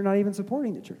church if you're not even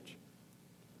supporting the church?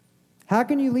 How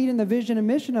can you lead in the vision and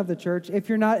mission of the church if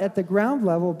you're not at the ground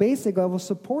level, basic level,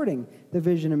 supporting the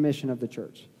vision and mission of the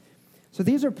church? So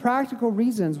these are practical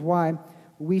reasons why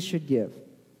we should give.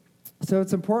 So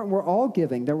it's important we're all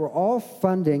giving, that we're all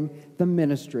funding the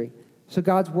ministry, so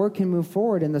God's work can move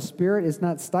forward and the Spirit is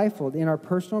not stifled in our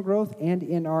personal growth and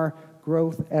in our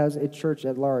growth as a church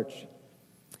at large.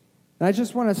 And I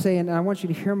just want to say, and I want you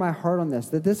to hear my heart on this,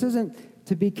 that this isn't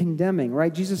to be condemning,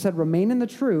 right? Jesus said, remain in the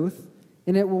truth,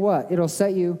 and it will what? It'll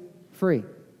set you free.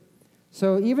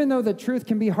 So even though the truth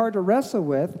can be hard to wrestle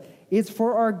with, it's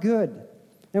for our good.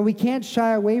 And we can't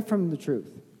shy away from the truth.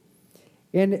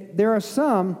 And there are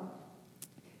some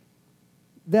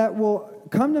that will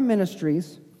come to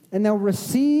ministries and they'll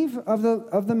receive of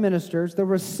the ministers, they'll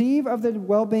receive of the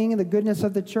well-being and the goodness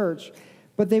of the church,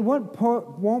 but they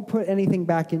won't put anything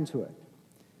back into it.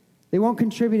 They won't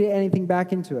contribute anything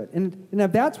back into it. And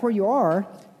if that's where you are,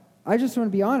 I just want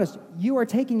to be honest, you are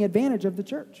taking advantage of the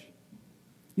church.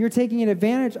 You're taking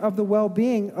advantage of the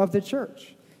well-being of the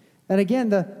church. And again,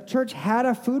 the church had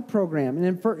a food program.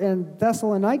 And in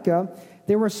Thessalonica,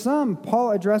 there were some,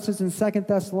 Paul addresses in 2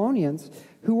 Thessalonians,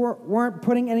 who weren't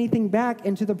putting anything back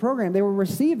into the program. They were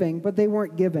receiving, but they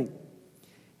weren't giving.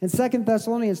 In 2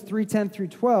 Thessalonians 3:10 through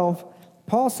 12,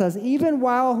 Paul says, even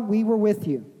while we were with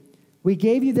you, we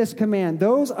gave you this command: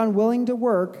 those unwilling to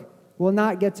work will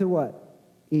not get to what?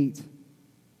 Eat.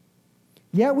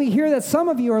 Yet we hear that some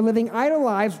of you are living idle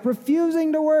lives,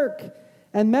 refusing to work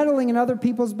and meddling in other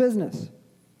people's business.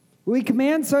 We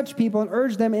command such people and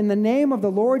urge them in the name of the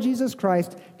Lord Jesus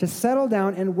Christ to settle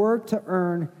down and work to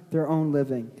earn their own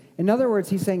living. In other words,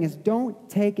 he's saying is don't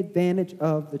take advantage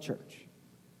of the church.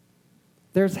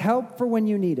 There's help for when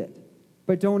you need it,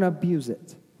 but don't abuse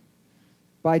it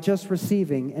by just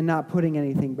receiving and not putting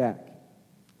anything back.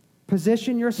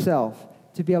 Position yourself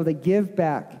to be able to give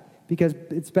back, because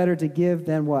it's better to give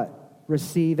than what?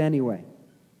 Receive anyway.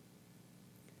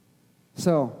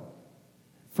 So,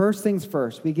 first things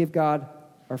first, we give God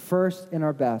our first and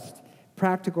our best.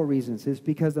 Practical reasons is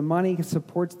because the money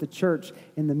supports the church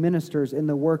and the ministers in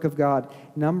the work of God.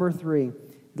 Number 3,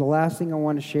 the last thing I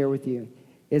want to share with you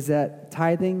is that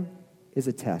tithing is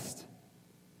a test.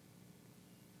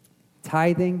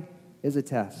 Tithing is a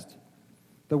test.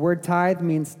 The word tithe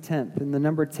means tenth, and the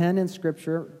number 10 in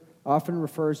Scripture often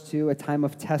refers to a time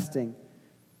of testing.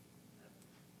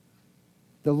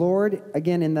 The Lord,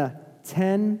 again, in the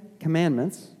 10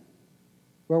 commandments,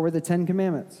 what were the 10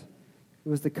 commandments? It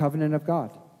was the covenant of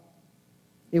God.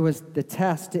 It was the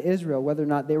test to Israel, whether or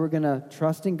not they were going to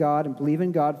trust in God and believe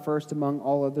in God first among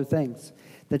all other things.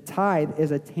 The tithe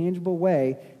is a tangible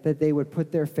way that they would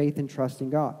put their faith and trust in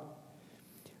God.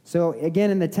 So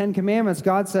again, in the Ten Commandments,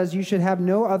 God says you should have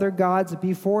no other gods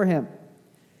before him,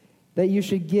 that you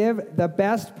should give the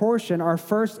best portion, our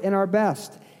first and our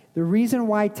best. The reason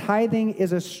why tithing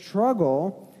is a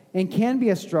struggle and can be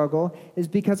a struggle is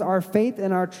because our faith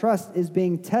and our trust is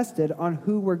being tested on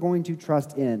who we're going to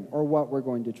trust in or what we're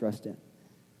going to trust in.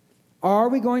 Are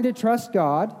we going to trust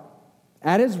God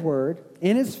at his word,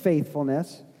 in his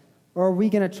faithfulness, or are we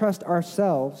going to trust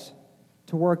ourselves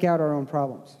to work out our own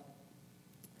problems?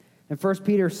 In 1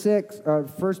 Peter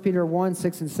 1,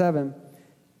 6 and 7,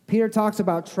 Peter talks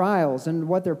about trials and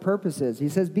what their purpose is. He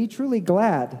says, "Be truly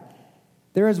glad.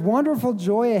 There is wonderful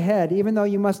joy ahead, even though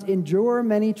you must endure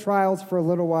many trials for a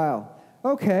little while."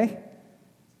 Okay.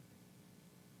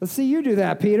 Let's see you do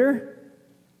that, Peter.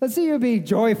 Let's see you be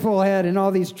joyful ahead in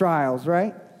all these trials,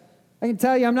 right? I can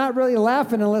tell you I'm not really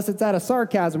laughing unless it's out of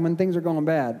sarcasm when things are going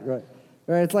bad, right?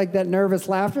 It's like that nervous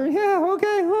laughter. Yeah,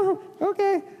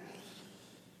 okay.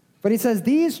 But he says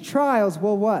these trials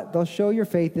will what? They'll show your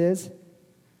faith is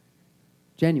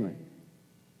genuine.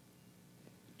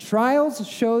 Trials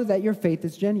show that your faith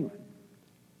is genuine.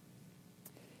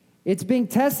 It's being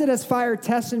tested as fire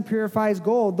tests and purifies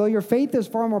gold, though your faith is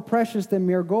far more precious than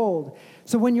mere gold.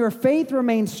 So when your faith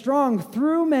remains strong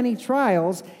through many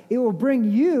trials, it will bring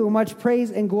you much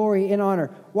praise and glory and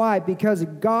honor. Why? Because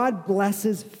God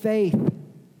blesses faith.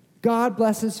 God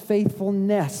blesses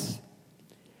faithfulness.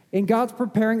 And God's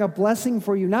preparing a blessing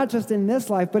for you, not just in this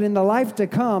life, but in the life to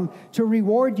come, to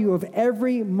reward you of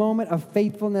every moment of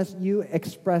faithfulness you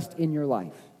expressed in your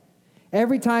life.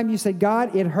 Every time you said,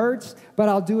 "God, it hurts, but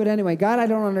I'll do it anyway. God, I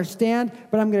don't understand,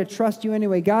 but I'm going to trust you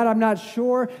anyway. God, I'm not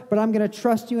sure, but I'm going to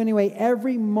trust you anyway."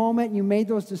 Every moment you made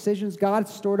those decisions, God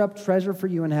stored up treasure for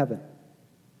you in heaven.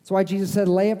 That's why Jesus said,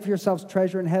 "Lay up for yourselves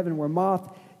treasure in heaven where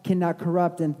moth cannot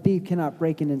corrupt and thief cannot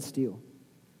break in and steal."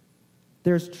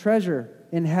 There's treasure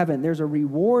in heaven. There's a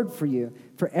reward for you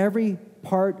for every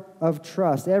part of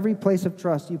trust, every place of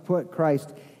trust you put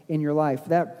Christ in your life.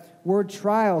 That word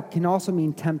trial can also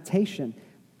mean temptation.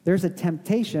 There's a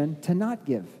temptation to not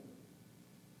give.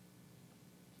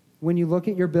 When you look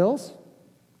at your bills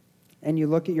and you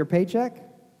look at your paycheck,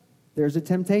 there's a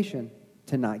temptation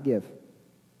to not give.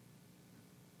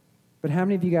 But how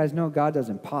many of you guys know God does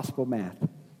impossible math?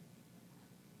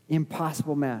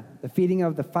 Impossible math. The feeding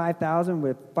of the 5,000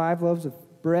 with 5 loaves of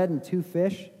bread and 2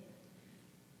 fish.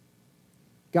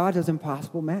 God does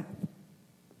impossible math.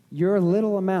 Your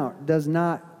little amount does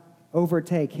not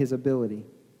overtake his ability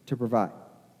to provide.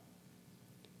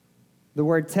 The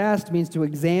word test means to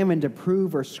examine, to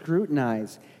prove, or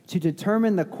scrutinize, to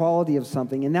determine the quality of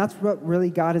something. And that's what really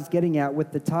God is getting at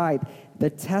with the tithe. The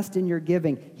test in your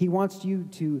giving. He wants you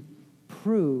to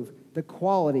prove the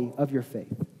quality of your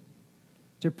faith.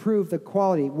 To prove the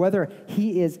quality, whether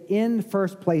he is in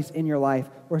first place in your life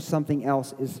or something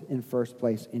else is in first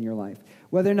place in your life.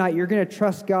 Whether or not you're going to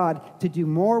trust God to do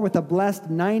more with a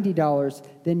blessed $90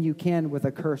 than you can with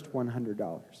a cursed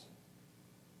 $100.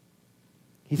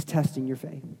 He's testing your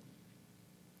faith.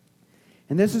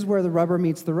 And this is where the rubber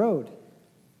meets the road.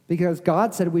 Because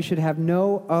God said we should have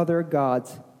no other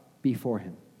gods before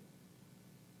him.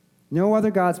 No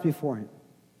other gods before him.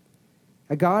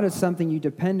 A God is something you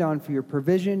depend on for your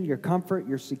provision, your comfort,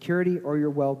 your security, or your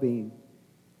well-being.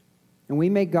 And we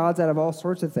make gods out of all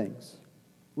sorts of things.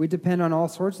 We depend on all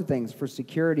sorts of things for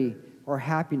security or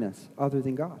happiness other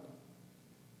than God.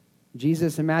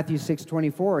 Jesus in Matthew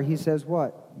 6:24, he says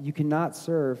what? You cannot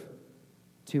serve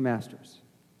 2 masters.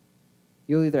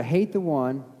 You'll either hate the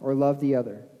one or love the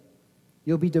other.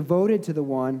 You'll be devoted to the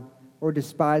one or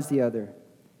despise the other.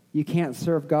 You can't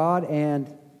serve God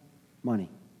and money.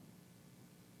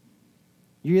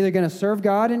 You're either going to serve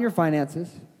God in your finances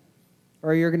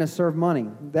or you're going to serve money.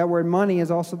 That word money is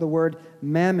also the word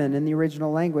mammon in the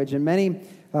original language. And many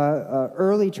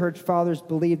early church fathers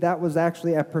believed that was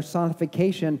actually a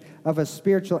personification of a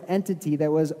spiritual entity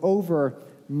that was over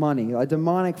money, a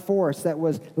demonic force that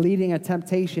was leading a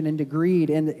temptation into greed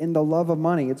and in the love of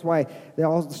money. It's why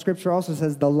the Scripture also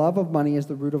says the love of money is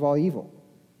the root of all evil.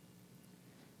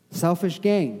 Selfish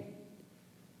gain.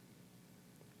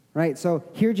 Right? So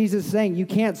here Jesus is saying you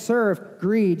can't serve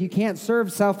greed, you can't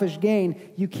serve selfish gain,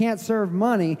 you can't serve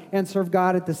money and serve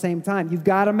God at the same time. You've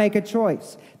got to make a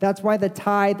choice. That's why the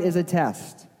tithe is a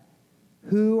test.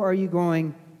 Who are you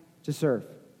going to serve?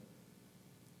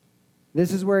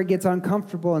 This is where it gets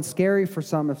uncomfortable and scary for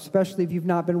some, especially if you've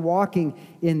not been walking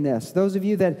in this. Those of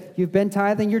you that you've been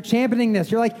tithing, you're championing this.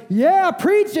 You're like, yeah,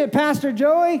 preach it, Pastor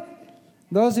Joey.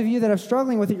 Those of you that are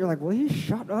struggling with it, you're like, well, you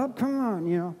shut up, come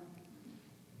on,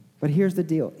 But here's the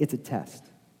deal. It's a test.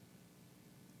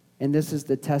 And this is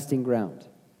the testing ground.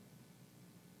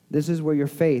 This is where your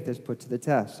faith is put to the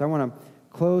test. So I want to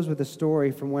close with a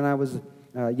story from when I was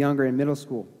younger in middle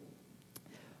school.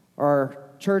 Our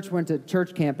church went to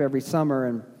church camp every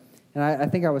summer, and I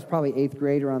think I was probably 8th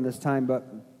grade around this time, but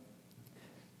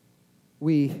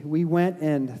we went,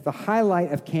 and the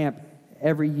highlight of camp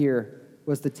every year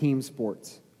was the team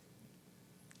sports.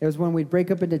 It was when we'd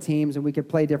break up into teams and we could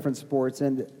play different sports,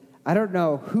 and I don't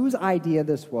know whose idea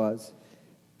this was,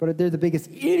 but they're the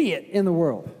biggest idiot in the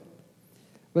world.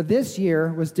 But this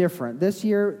year was different. This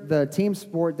year, the team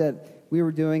sport that we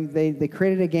were doing, they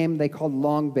created a game they called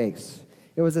long base.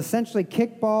 It was essentially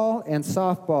kickball and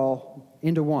softball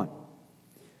into one.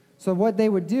 So what they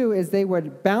would do is they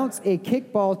would bounce a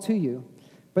kickball to you,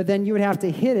 but then you would have to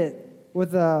hit it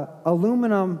with an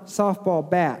aluminum softball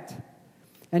bat.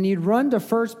 And you'd run to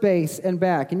first base and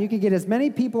back. And you could get as many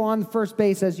people on first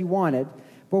base as you wanted,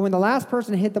 but when the last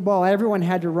person hit the ball, everyone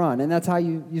had to run, and that's how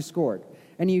you scored.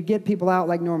 And you get people out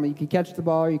like normal. You could catch the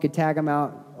ball, or you could tag them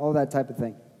out, all that type of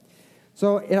thing.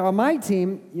 So on my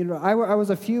team, I was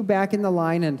a few back in the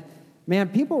line, and man,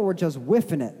 people were just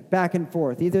whiffing it back and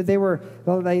forth. Either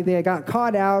they got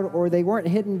caught out, or they weren't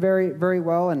hitting very, very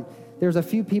well, and there was a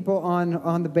few people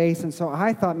on the base. And so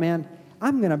I thought, man,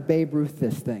 I'm going to Babe Ruth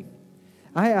this thing.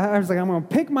 I was like, I'm going to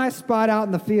pick my spot out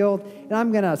in the field, and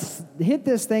I'm going to hit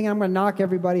this thing, and I'm going to knock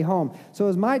everybody home. So it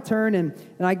was my turn, and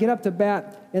I get up to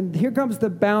bat, and here comes the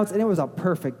bounce, and it was a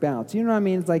perfect bounce. You know what I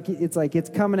mean? It's like it's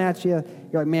coming at you.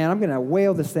 You're like, man, I'm going to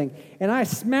whale this thing. And I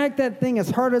smacked that thing as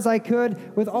hard as I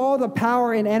could with all the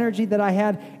power and energy that I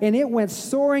had, and it went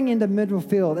soaring into middle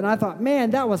field. And I thought, man,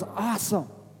 that was awesome.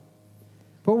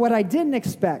 But what I didn't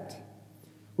expect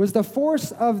was the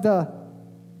force of the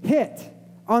hit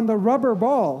on the rubber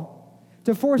ball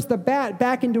to force the bat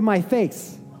back into my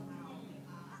face.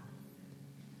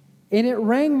 And it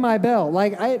rang my bell,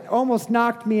 like it almost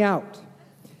knocked me out.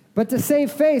 But to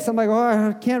save face, I'm like, oh,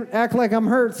 I can't act like I'm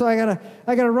hurt, so I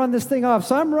gotta run this thing off.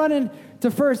 So I'm running to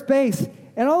first base,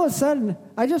 and all of a sudden,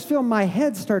 I just feel my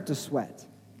head start to sweat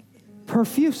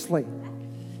profusely.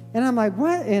 And I'm like,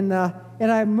 what? And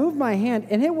I moved my hand,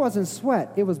 and it wasn't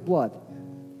sweat, it was blood.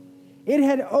 It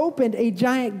had opened a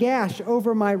giant gash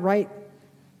over my right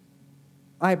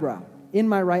eyebrow, in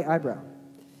my right eyebrow.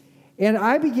 And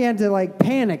I began to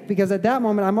panic, because at that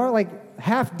moment, I'm more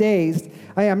half dazed.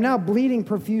 I am now bleeding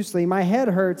profusely. My head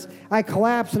hurts. I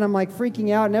collapse, and I'm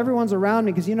freaking out, and everyone's around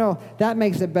me, because that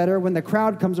makes it better when the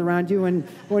crowd comes around you and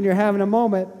when you're having a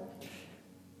moment.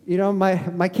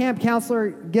 My camp counselor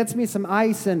gets me some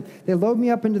ice, and they load me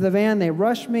up into the van. They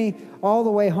rush me all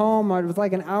the way home. It was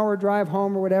like an hour drive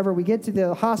home or whatever. We get to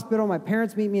the hospital. My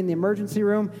parents meet me in the emergency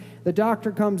room. The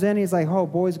doctor comes in. He's like, oh,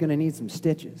 boy's going to need some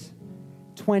stitches.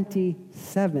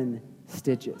 27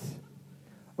 stitches.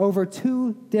 Over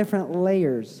 2 different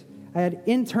layers. I had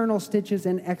internal stitches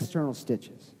and external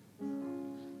stitches.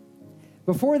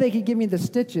 Before they could give me the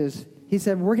stitches, he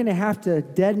said, we're going to have to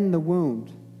deaden the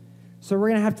wound. So we're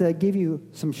going to have to give you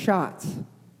some shots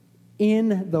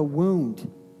in the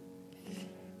wound.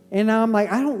 And now I'm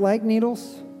like, I don't like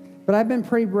needles, but I've been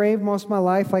pretty brave most of my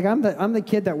life. I'm the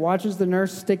kid that watches the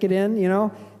nurse stick it in,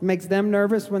 It makes them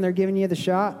nervous when they're giving you the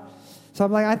shot. So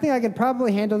I'm like, I think I could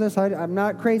probably handle this. I'm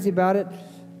not crazy about it.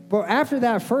 But after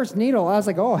that first needle, I was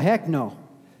like, oh, heck no.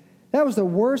 That was the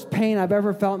worst pain I've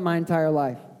ever felt in my entire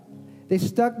life. They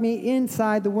stuck me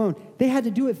inside the wound. They had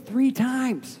to do it 3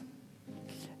 times.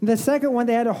 The second one,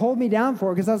 they had to hold me down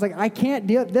for, because I was like, I can't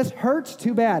deal. This hurts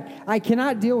too bad. I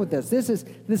cannot deal with this. This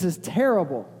is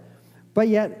terrible. But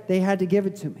yet, they had to give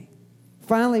it to me.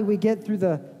 Finally, we get through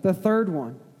the third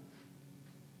one.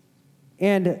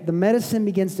 And the medicine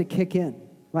begins to kick in.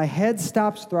 My head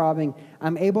stops throbbing.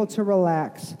 I'm able to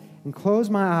relax and close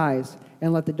my eyes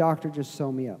and let the doctor just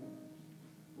sew me up.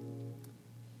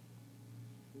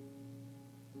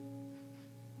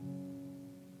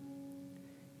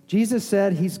 Jesus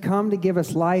said he's come to give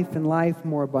us life and life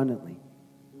more abundantly.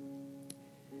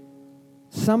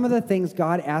 Some of the things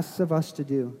God asks of us to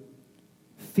do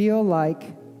feel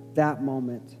like that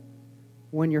moment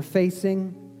when you're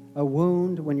facing a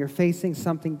wound, when you're facing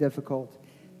something difficult,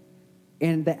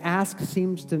 and the ask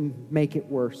seems to make it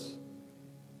worse,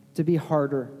 to be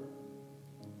harder.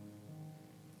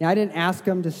 Now, I didn't ask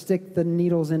him to stick the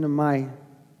needles into my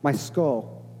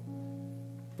skull.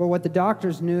 But what the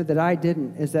doctors knew that I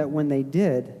didn't is that when they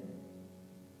did,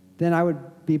 then I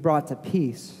would be brought to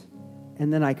peace,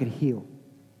 and then I could heal.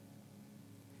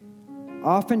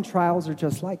 Often trials are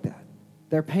just like that.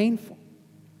 They're painful.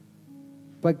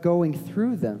 But going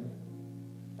through them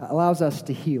allows us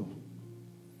to heal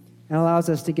and allows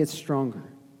us to get stronger.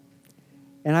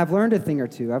 And I've learned a thing or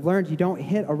two. I've learned you don't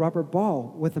hit a rubber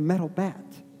ball with a metal bat.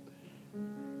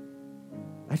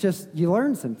 You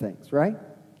learn some things, right?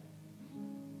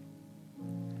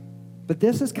 But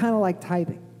this is kind of like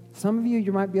tithing. Some of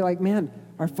you might be like, man,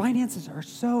 our finances are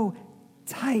so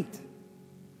tight.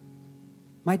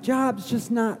 My job's just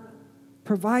not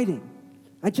providing.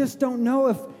 I just don't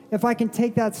know if I can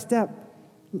take that step.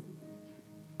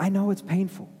 I know it's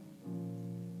painful.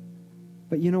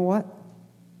 But you know what?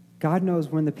 God knows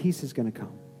when the peace is going to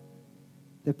come.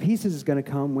 The peace is going to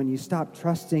come when you stop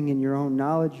trusting in your own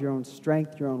knowledge, your own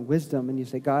strength, your own wisdom, and you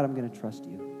say, God, I'm going to trust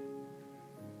you.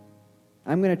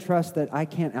 I'm going to trust that I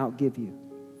can't outgive you.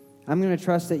 I'm going to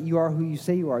trust that you are who you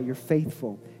say you are. You're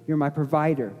faithful. You're my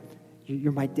provider.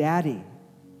 You're my daddy.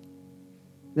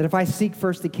 That if I seek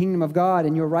first the kingdom of God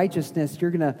and your righteousness,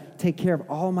 you're going to take care of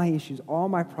all my issues, all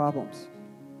my problems.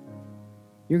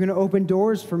 You're going to open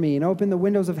doors for me and open the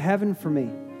windows of heaven for me.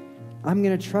 I'm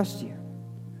going to trust you.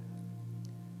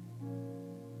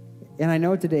 And I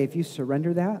know today, if you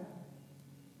surrender that,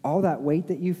 all that weight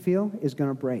that you feel is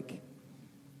going to break.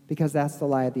 Because that's the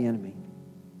lie of the enemy.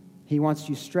 He wants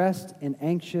you stressed and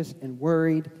anxious and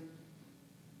worried.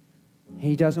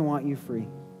 He doesn't want you free.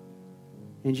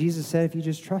 And Jesus said, if you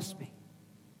just trust me,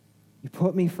 you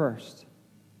put me first,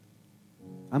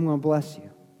 I'm going to bless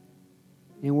you.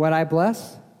 And what I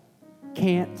bless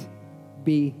can't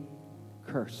be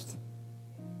cursed.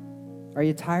 Are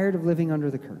you tired of living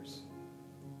under the curse?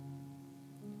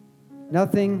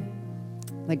 Nothing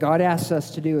that God asks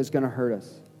us to do is going to hurt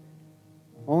us.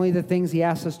 Only the things he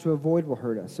asks us to avoid will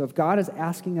hurt us. So if God is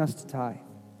asking us to tithe,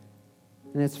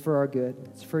 and it's for our good,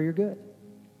 it's for your good.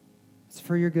 It's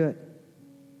for your good.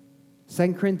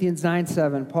 2 Corinthians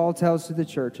 9:7, Paul tells to the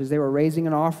church, as they were raising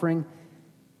an offering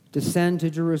to send to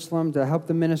Jerusalem to help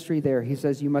the ministry there, he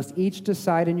says, you must each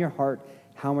decide in your heart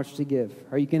how much to give.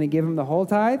 Are you going to give him the whole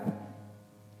tithe?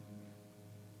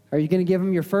 Are you going to give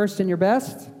him your first and your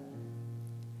best?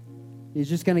 You're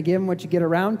just going to give him what you get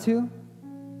around to?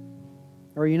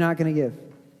 Or are you not going to give?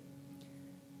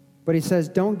 But he says,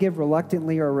 don't give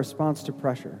reluctantly or in response to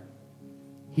pressure.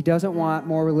 He doesn't want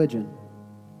more religion.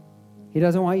 He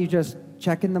doesn't want you just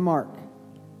checking the mark.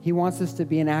 He wants this to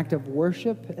be an act of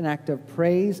worship, an act of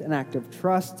praise, an act of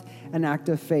trust, an act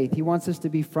of faith. He wants this to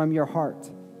be from your heart.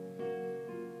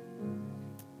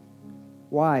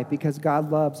 Why? Because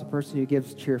God loves a person who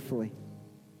gives cheerfully.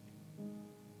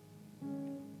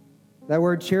 That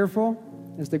word cheerful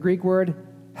is the Greek word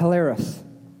hilaris,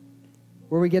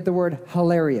 where we get the word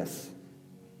hilarious.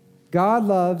 God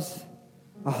loves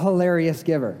a hilarious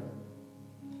giver.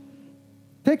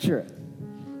 Picture it.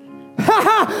 Yes,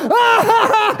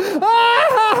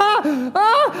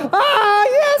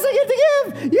 I get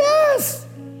to give. Yes.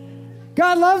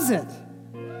 God loves it.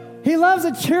 He loves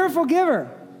a cheerful giver.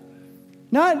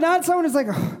 Not someone who's like,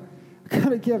 oh, I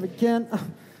gotta give again.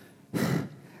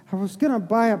 I was gonna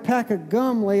buy a pack of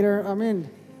gum later. I mean,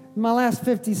 my last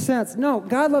 50 cents. No,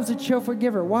 God loves a cheerful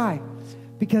giver. Why?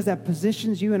 Because that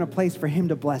positions you in a place for him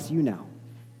to bless you now.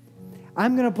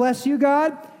 I'm gonna bless you,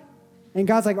 God. And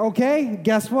God's like, okay,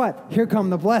 guess what? Here come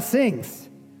the blessings.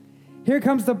 Here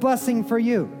comes the blessing for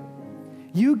you.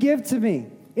 You give to me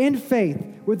in faith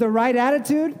with the right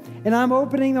attitude, and I'm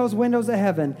opening those windows of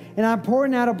heaven, and I'm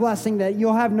pouring out a blessing that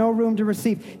you'll have no room to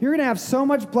receive. You're going to have so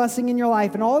much blessing in your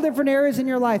life, in all different areas in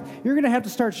your life, you're going to have to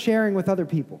start sharing with other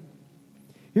people.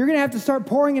 You're going to have to start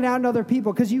pouring it out to other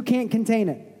people because you can't contain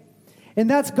it. And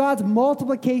that's God's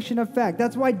multiplication effect.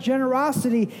 That's why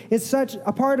generosity is such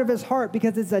a part of his heart,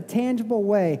 because it's a tangible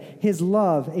way his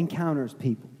love encounters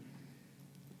people.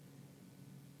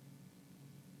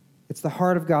 It's the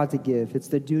heart of God to give. It's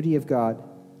the duty of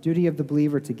God, duty of the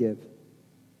believer to give.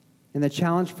 And the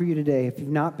challenge for you today, if you've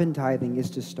not been tithing, is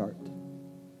to start.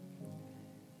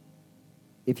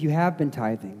 If you have been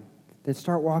tithing, then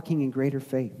start walking in greater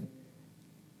faith.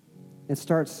 And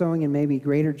start sowing in maybe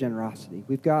greater generosity.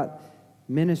 We've got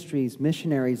ministries,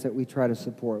 missionaries that we try to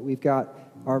support. We've got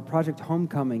our Project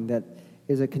Homecoming that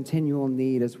is a continual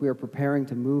need as we are preparing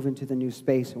to move into the new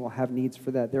space, and we'll have needs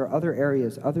for that. There are other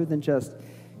areas other than just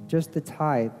the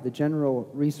tithe, the general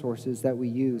resources that we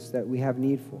use that we have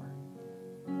need for.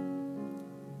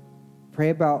 Pray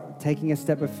about taking a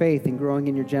step of faith and growing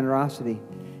in your generosity,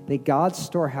 that God's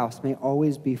storehouse may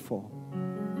always be full,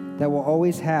 that we'll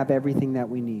always have everything that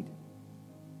we need.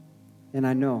 And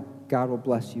I know God will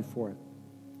bless you for it.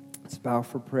 Let's bow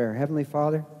for prayer. Heavenly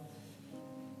Father,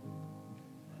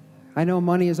 I know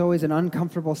money is always an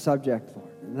uncomfortable subject, Lord,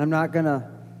 and I'm not going to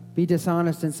be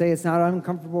dishonest and say it's not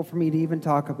uncomfortable for me to even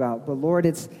talk about. But Lord,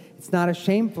 it's not a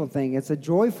shameful thing. It's a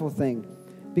joyful thing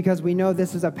because we know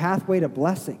this is a pathway to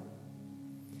blessing.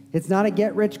 It's not a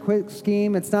get-rich-quick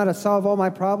scheme. It's not a solve all my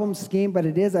problems scheme, but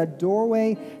it is a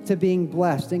doorway to being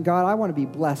blessed. And God, I want to be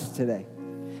blessed today.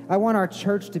 I want our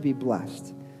church to be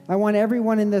blessed. I want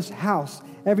everyone in this house,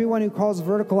 everyone who calls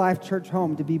Vertical Life Church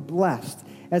home, to be blessed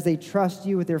as they trust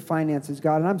you with their finances,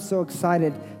 God. And I'm so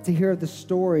excited to hear the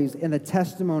stories and the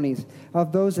testimonies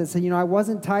of those that say, I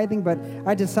wasn't tithing, but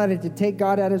I decided to take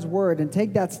God at his word and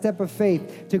take that step of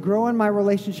faith to grow in my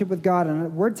relationship with God.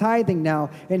 And we're tithing now,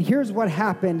 and here's what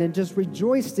happened. And just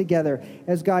rejoice together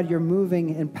as, God, you're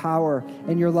moving in power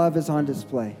and your love is on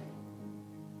display.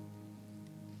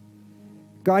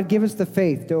 God, give us the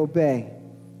faith to obey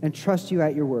and trust you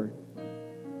at your word.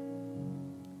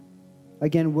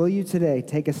 Again, will you today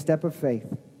take a step of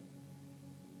faith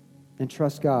and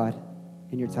trust God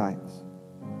in your tithes?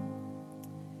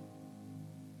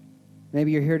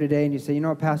 Maybe you're here today and you say,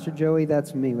 Pastor Joey,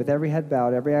 that's me. With every head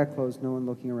bowed, every eye closed, no one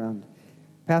looking around.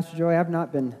 Pastor Joey, I've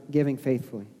not been giving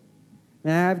faithfully.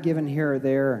 And I've given here or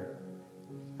there.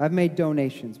 I've made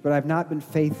donations, but I've not been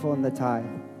faithful in the tithe.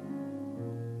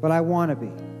 But I want to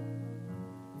be.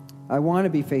 I want to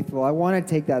be faithful. I want to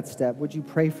take that step. Would you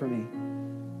pray for me?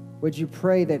 Would you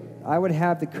pray that I would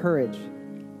have the courage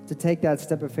to take that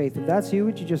step of faith? If that's you,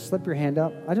 would you just slip your hand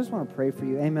up? I just want to pray for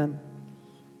you. Amen.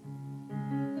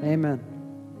 Amen.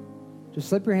 Just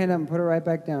slip your hand up and put it right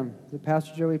back down.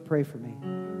 Pastor Joey, pray for me.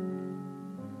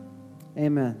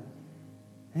 Amen.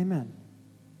 Amen.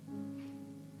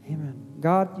 Amen.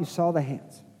 God, you saw the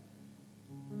hands.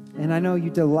 And I know you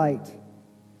delight.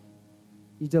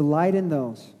 You delight in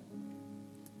those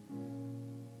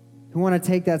who want to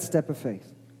take that step of faith.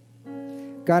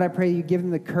 God, I pray you give them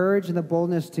the courage and the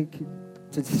boldness to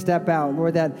step out.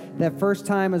 Lord, that first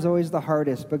time is always the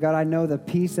hardest. But God, I know the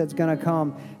peace that's going to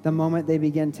come the moment they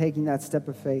begin taking that step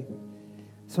of faith.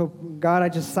 So God, I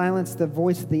just silence the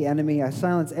voice of the enemy. I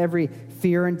silence every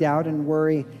fear and doubt and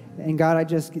worry. And God, I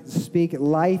just speak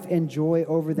life and joy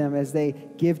over them as they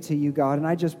give to you, God. And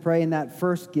I just pray in that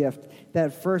first gift,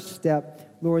 that first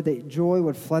step, Lord, that joy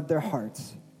would flood their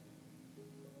hearts.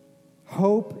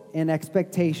 Hope and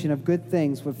expectation of good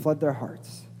things would flood their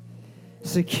hearts.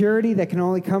 Security that can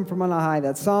only come from on high.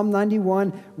 That Psalm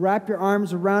 91, wrap your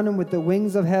arms around them with the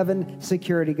wings of heaven.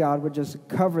 Security, God, would just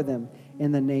cover them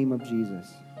in the name of Jesus.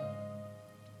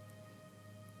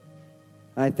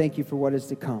 I thank you for what is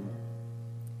to come.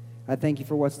 I thank you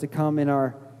for what's to come in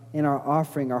our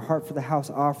offering, our Heart for the House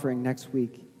offering next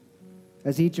week.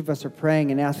 As each of us are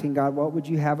praying and asking God, what would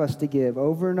you have us to give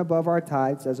over and above our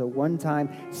tithes as a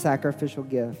one-time sacrificial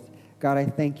gift? God, I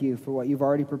thank you for what you've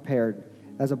already prepared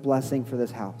as a blessing for this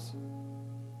house.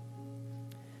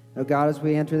 Now, God, as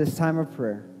we enter this time of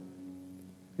prayer,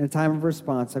 in a time of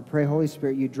response, I pray, Holy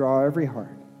Spirit, you draw every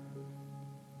heart.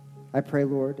 I pray,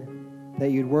 Lord,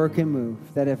 that you'd work and move,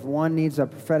 that if one needs a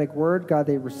prophetic word, God,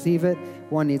 they'd receive it.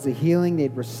 One needs a healing,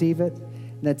 they'd receive it.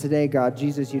 And that today, God,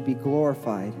 Jesus, you'd be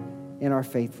glorified in our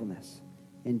faithfulness.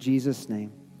 In Jesus'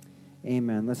 name,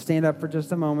 amen. Let's stand up for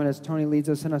just a moment as Tony leads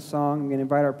us in a song. I'm going to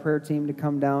invite our prayer team to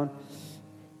come down.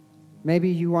 Maybe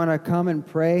you want to come and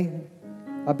pray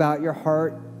about your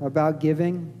heart, about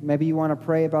giving. Maybe you want to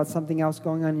pray about something else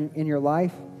going on in your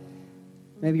life.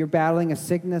 Maybe you're battling a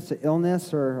sickness, an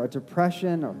illness, or a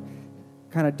depression, or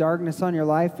kind of darkness on your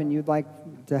life, and you'd like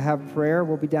to have prayer.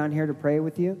 We'll be down here to pray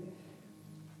with you.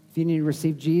 If you need to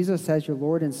receive Jesus as your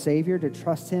Lord and Savior, to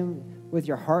trust him with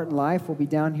your heart and life, we'll be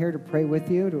down here to pray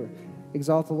with you, to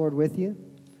exalt the Lord with you.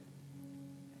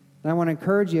 And I want to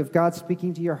encourage you, if God's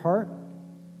speaking to your heart,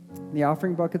 the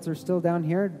offering buckets are still down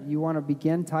here. You want to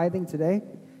begin tithing today,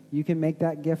 you can make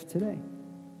that gift today.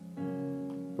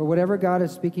 But whatever God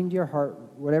is speaking to your heart,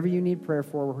 whatever you need prayer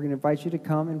for, we're going to invite you to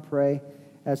come and pray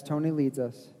as Tony leads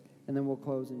us, and then we'll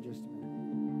close in just a minute.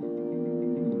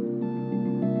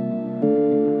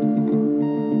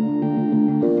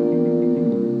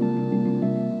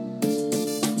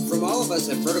 From all of us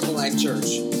at Vertical Life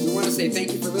Church, we want to say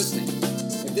thank you for listening.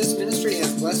 If this ministry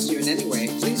has blessed you in any way,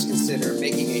 please consider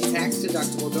making a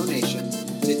tax-deductible donation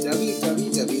to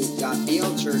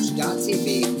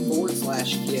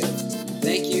www.blchurch.tv/give.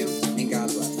 Thank you.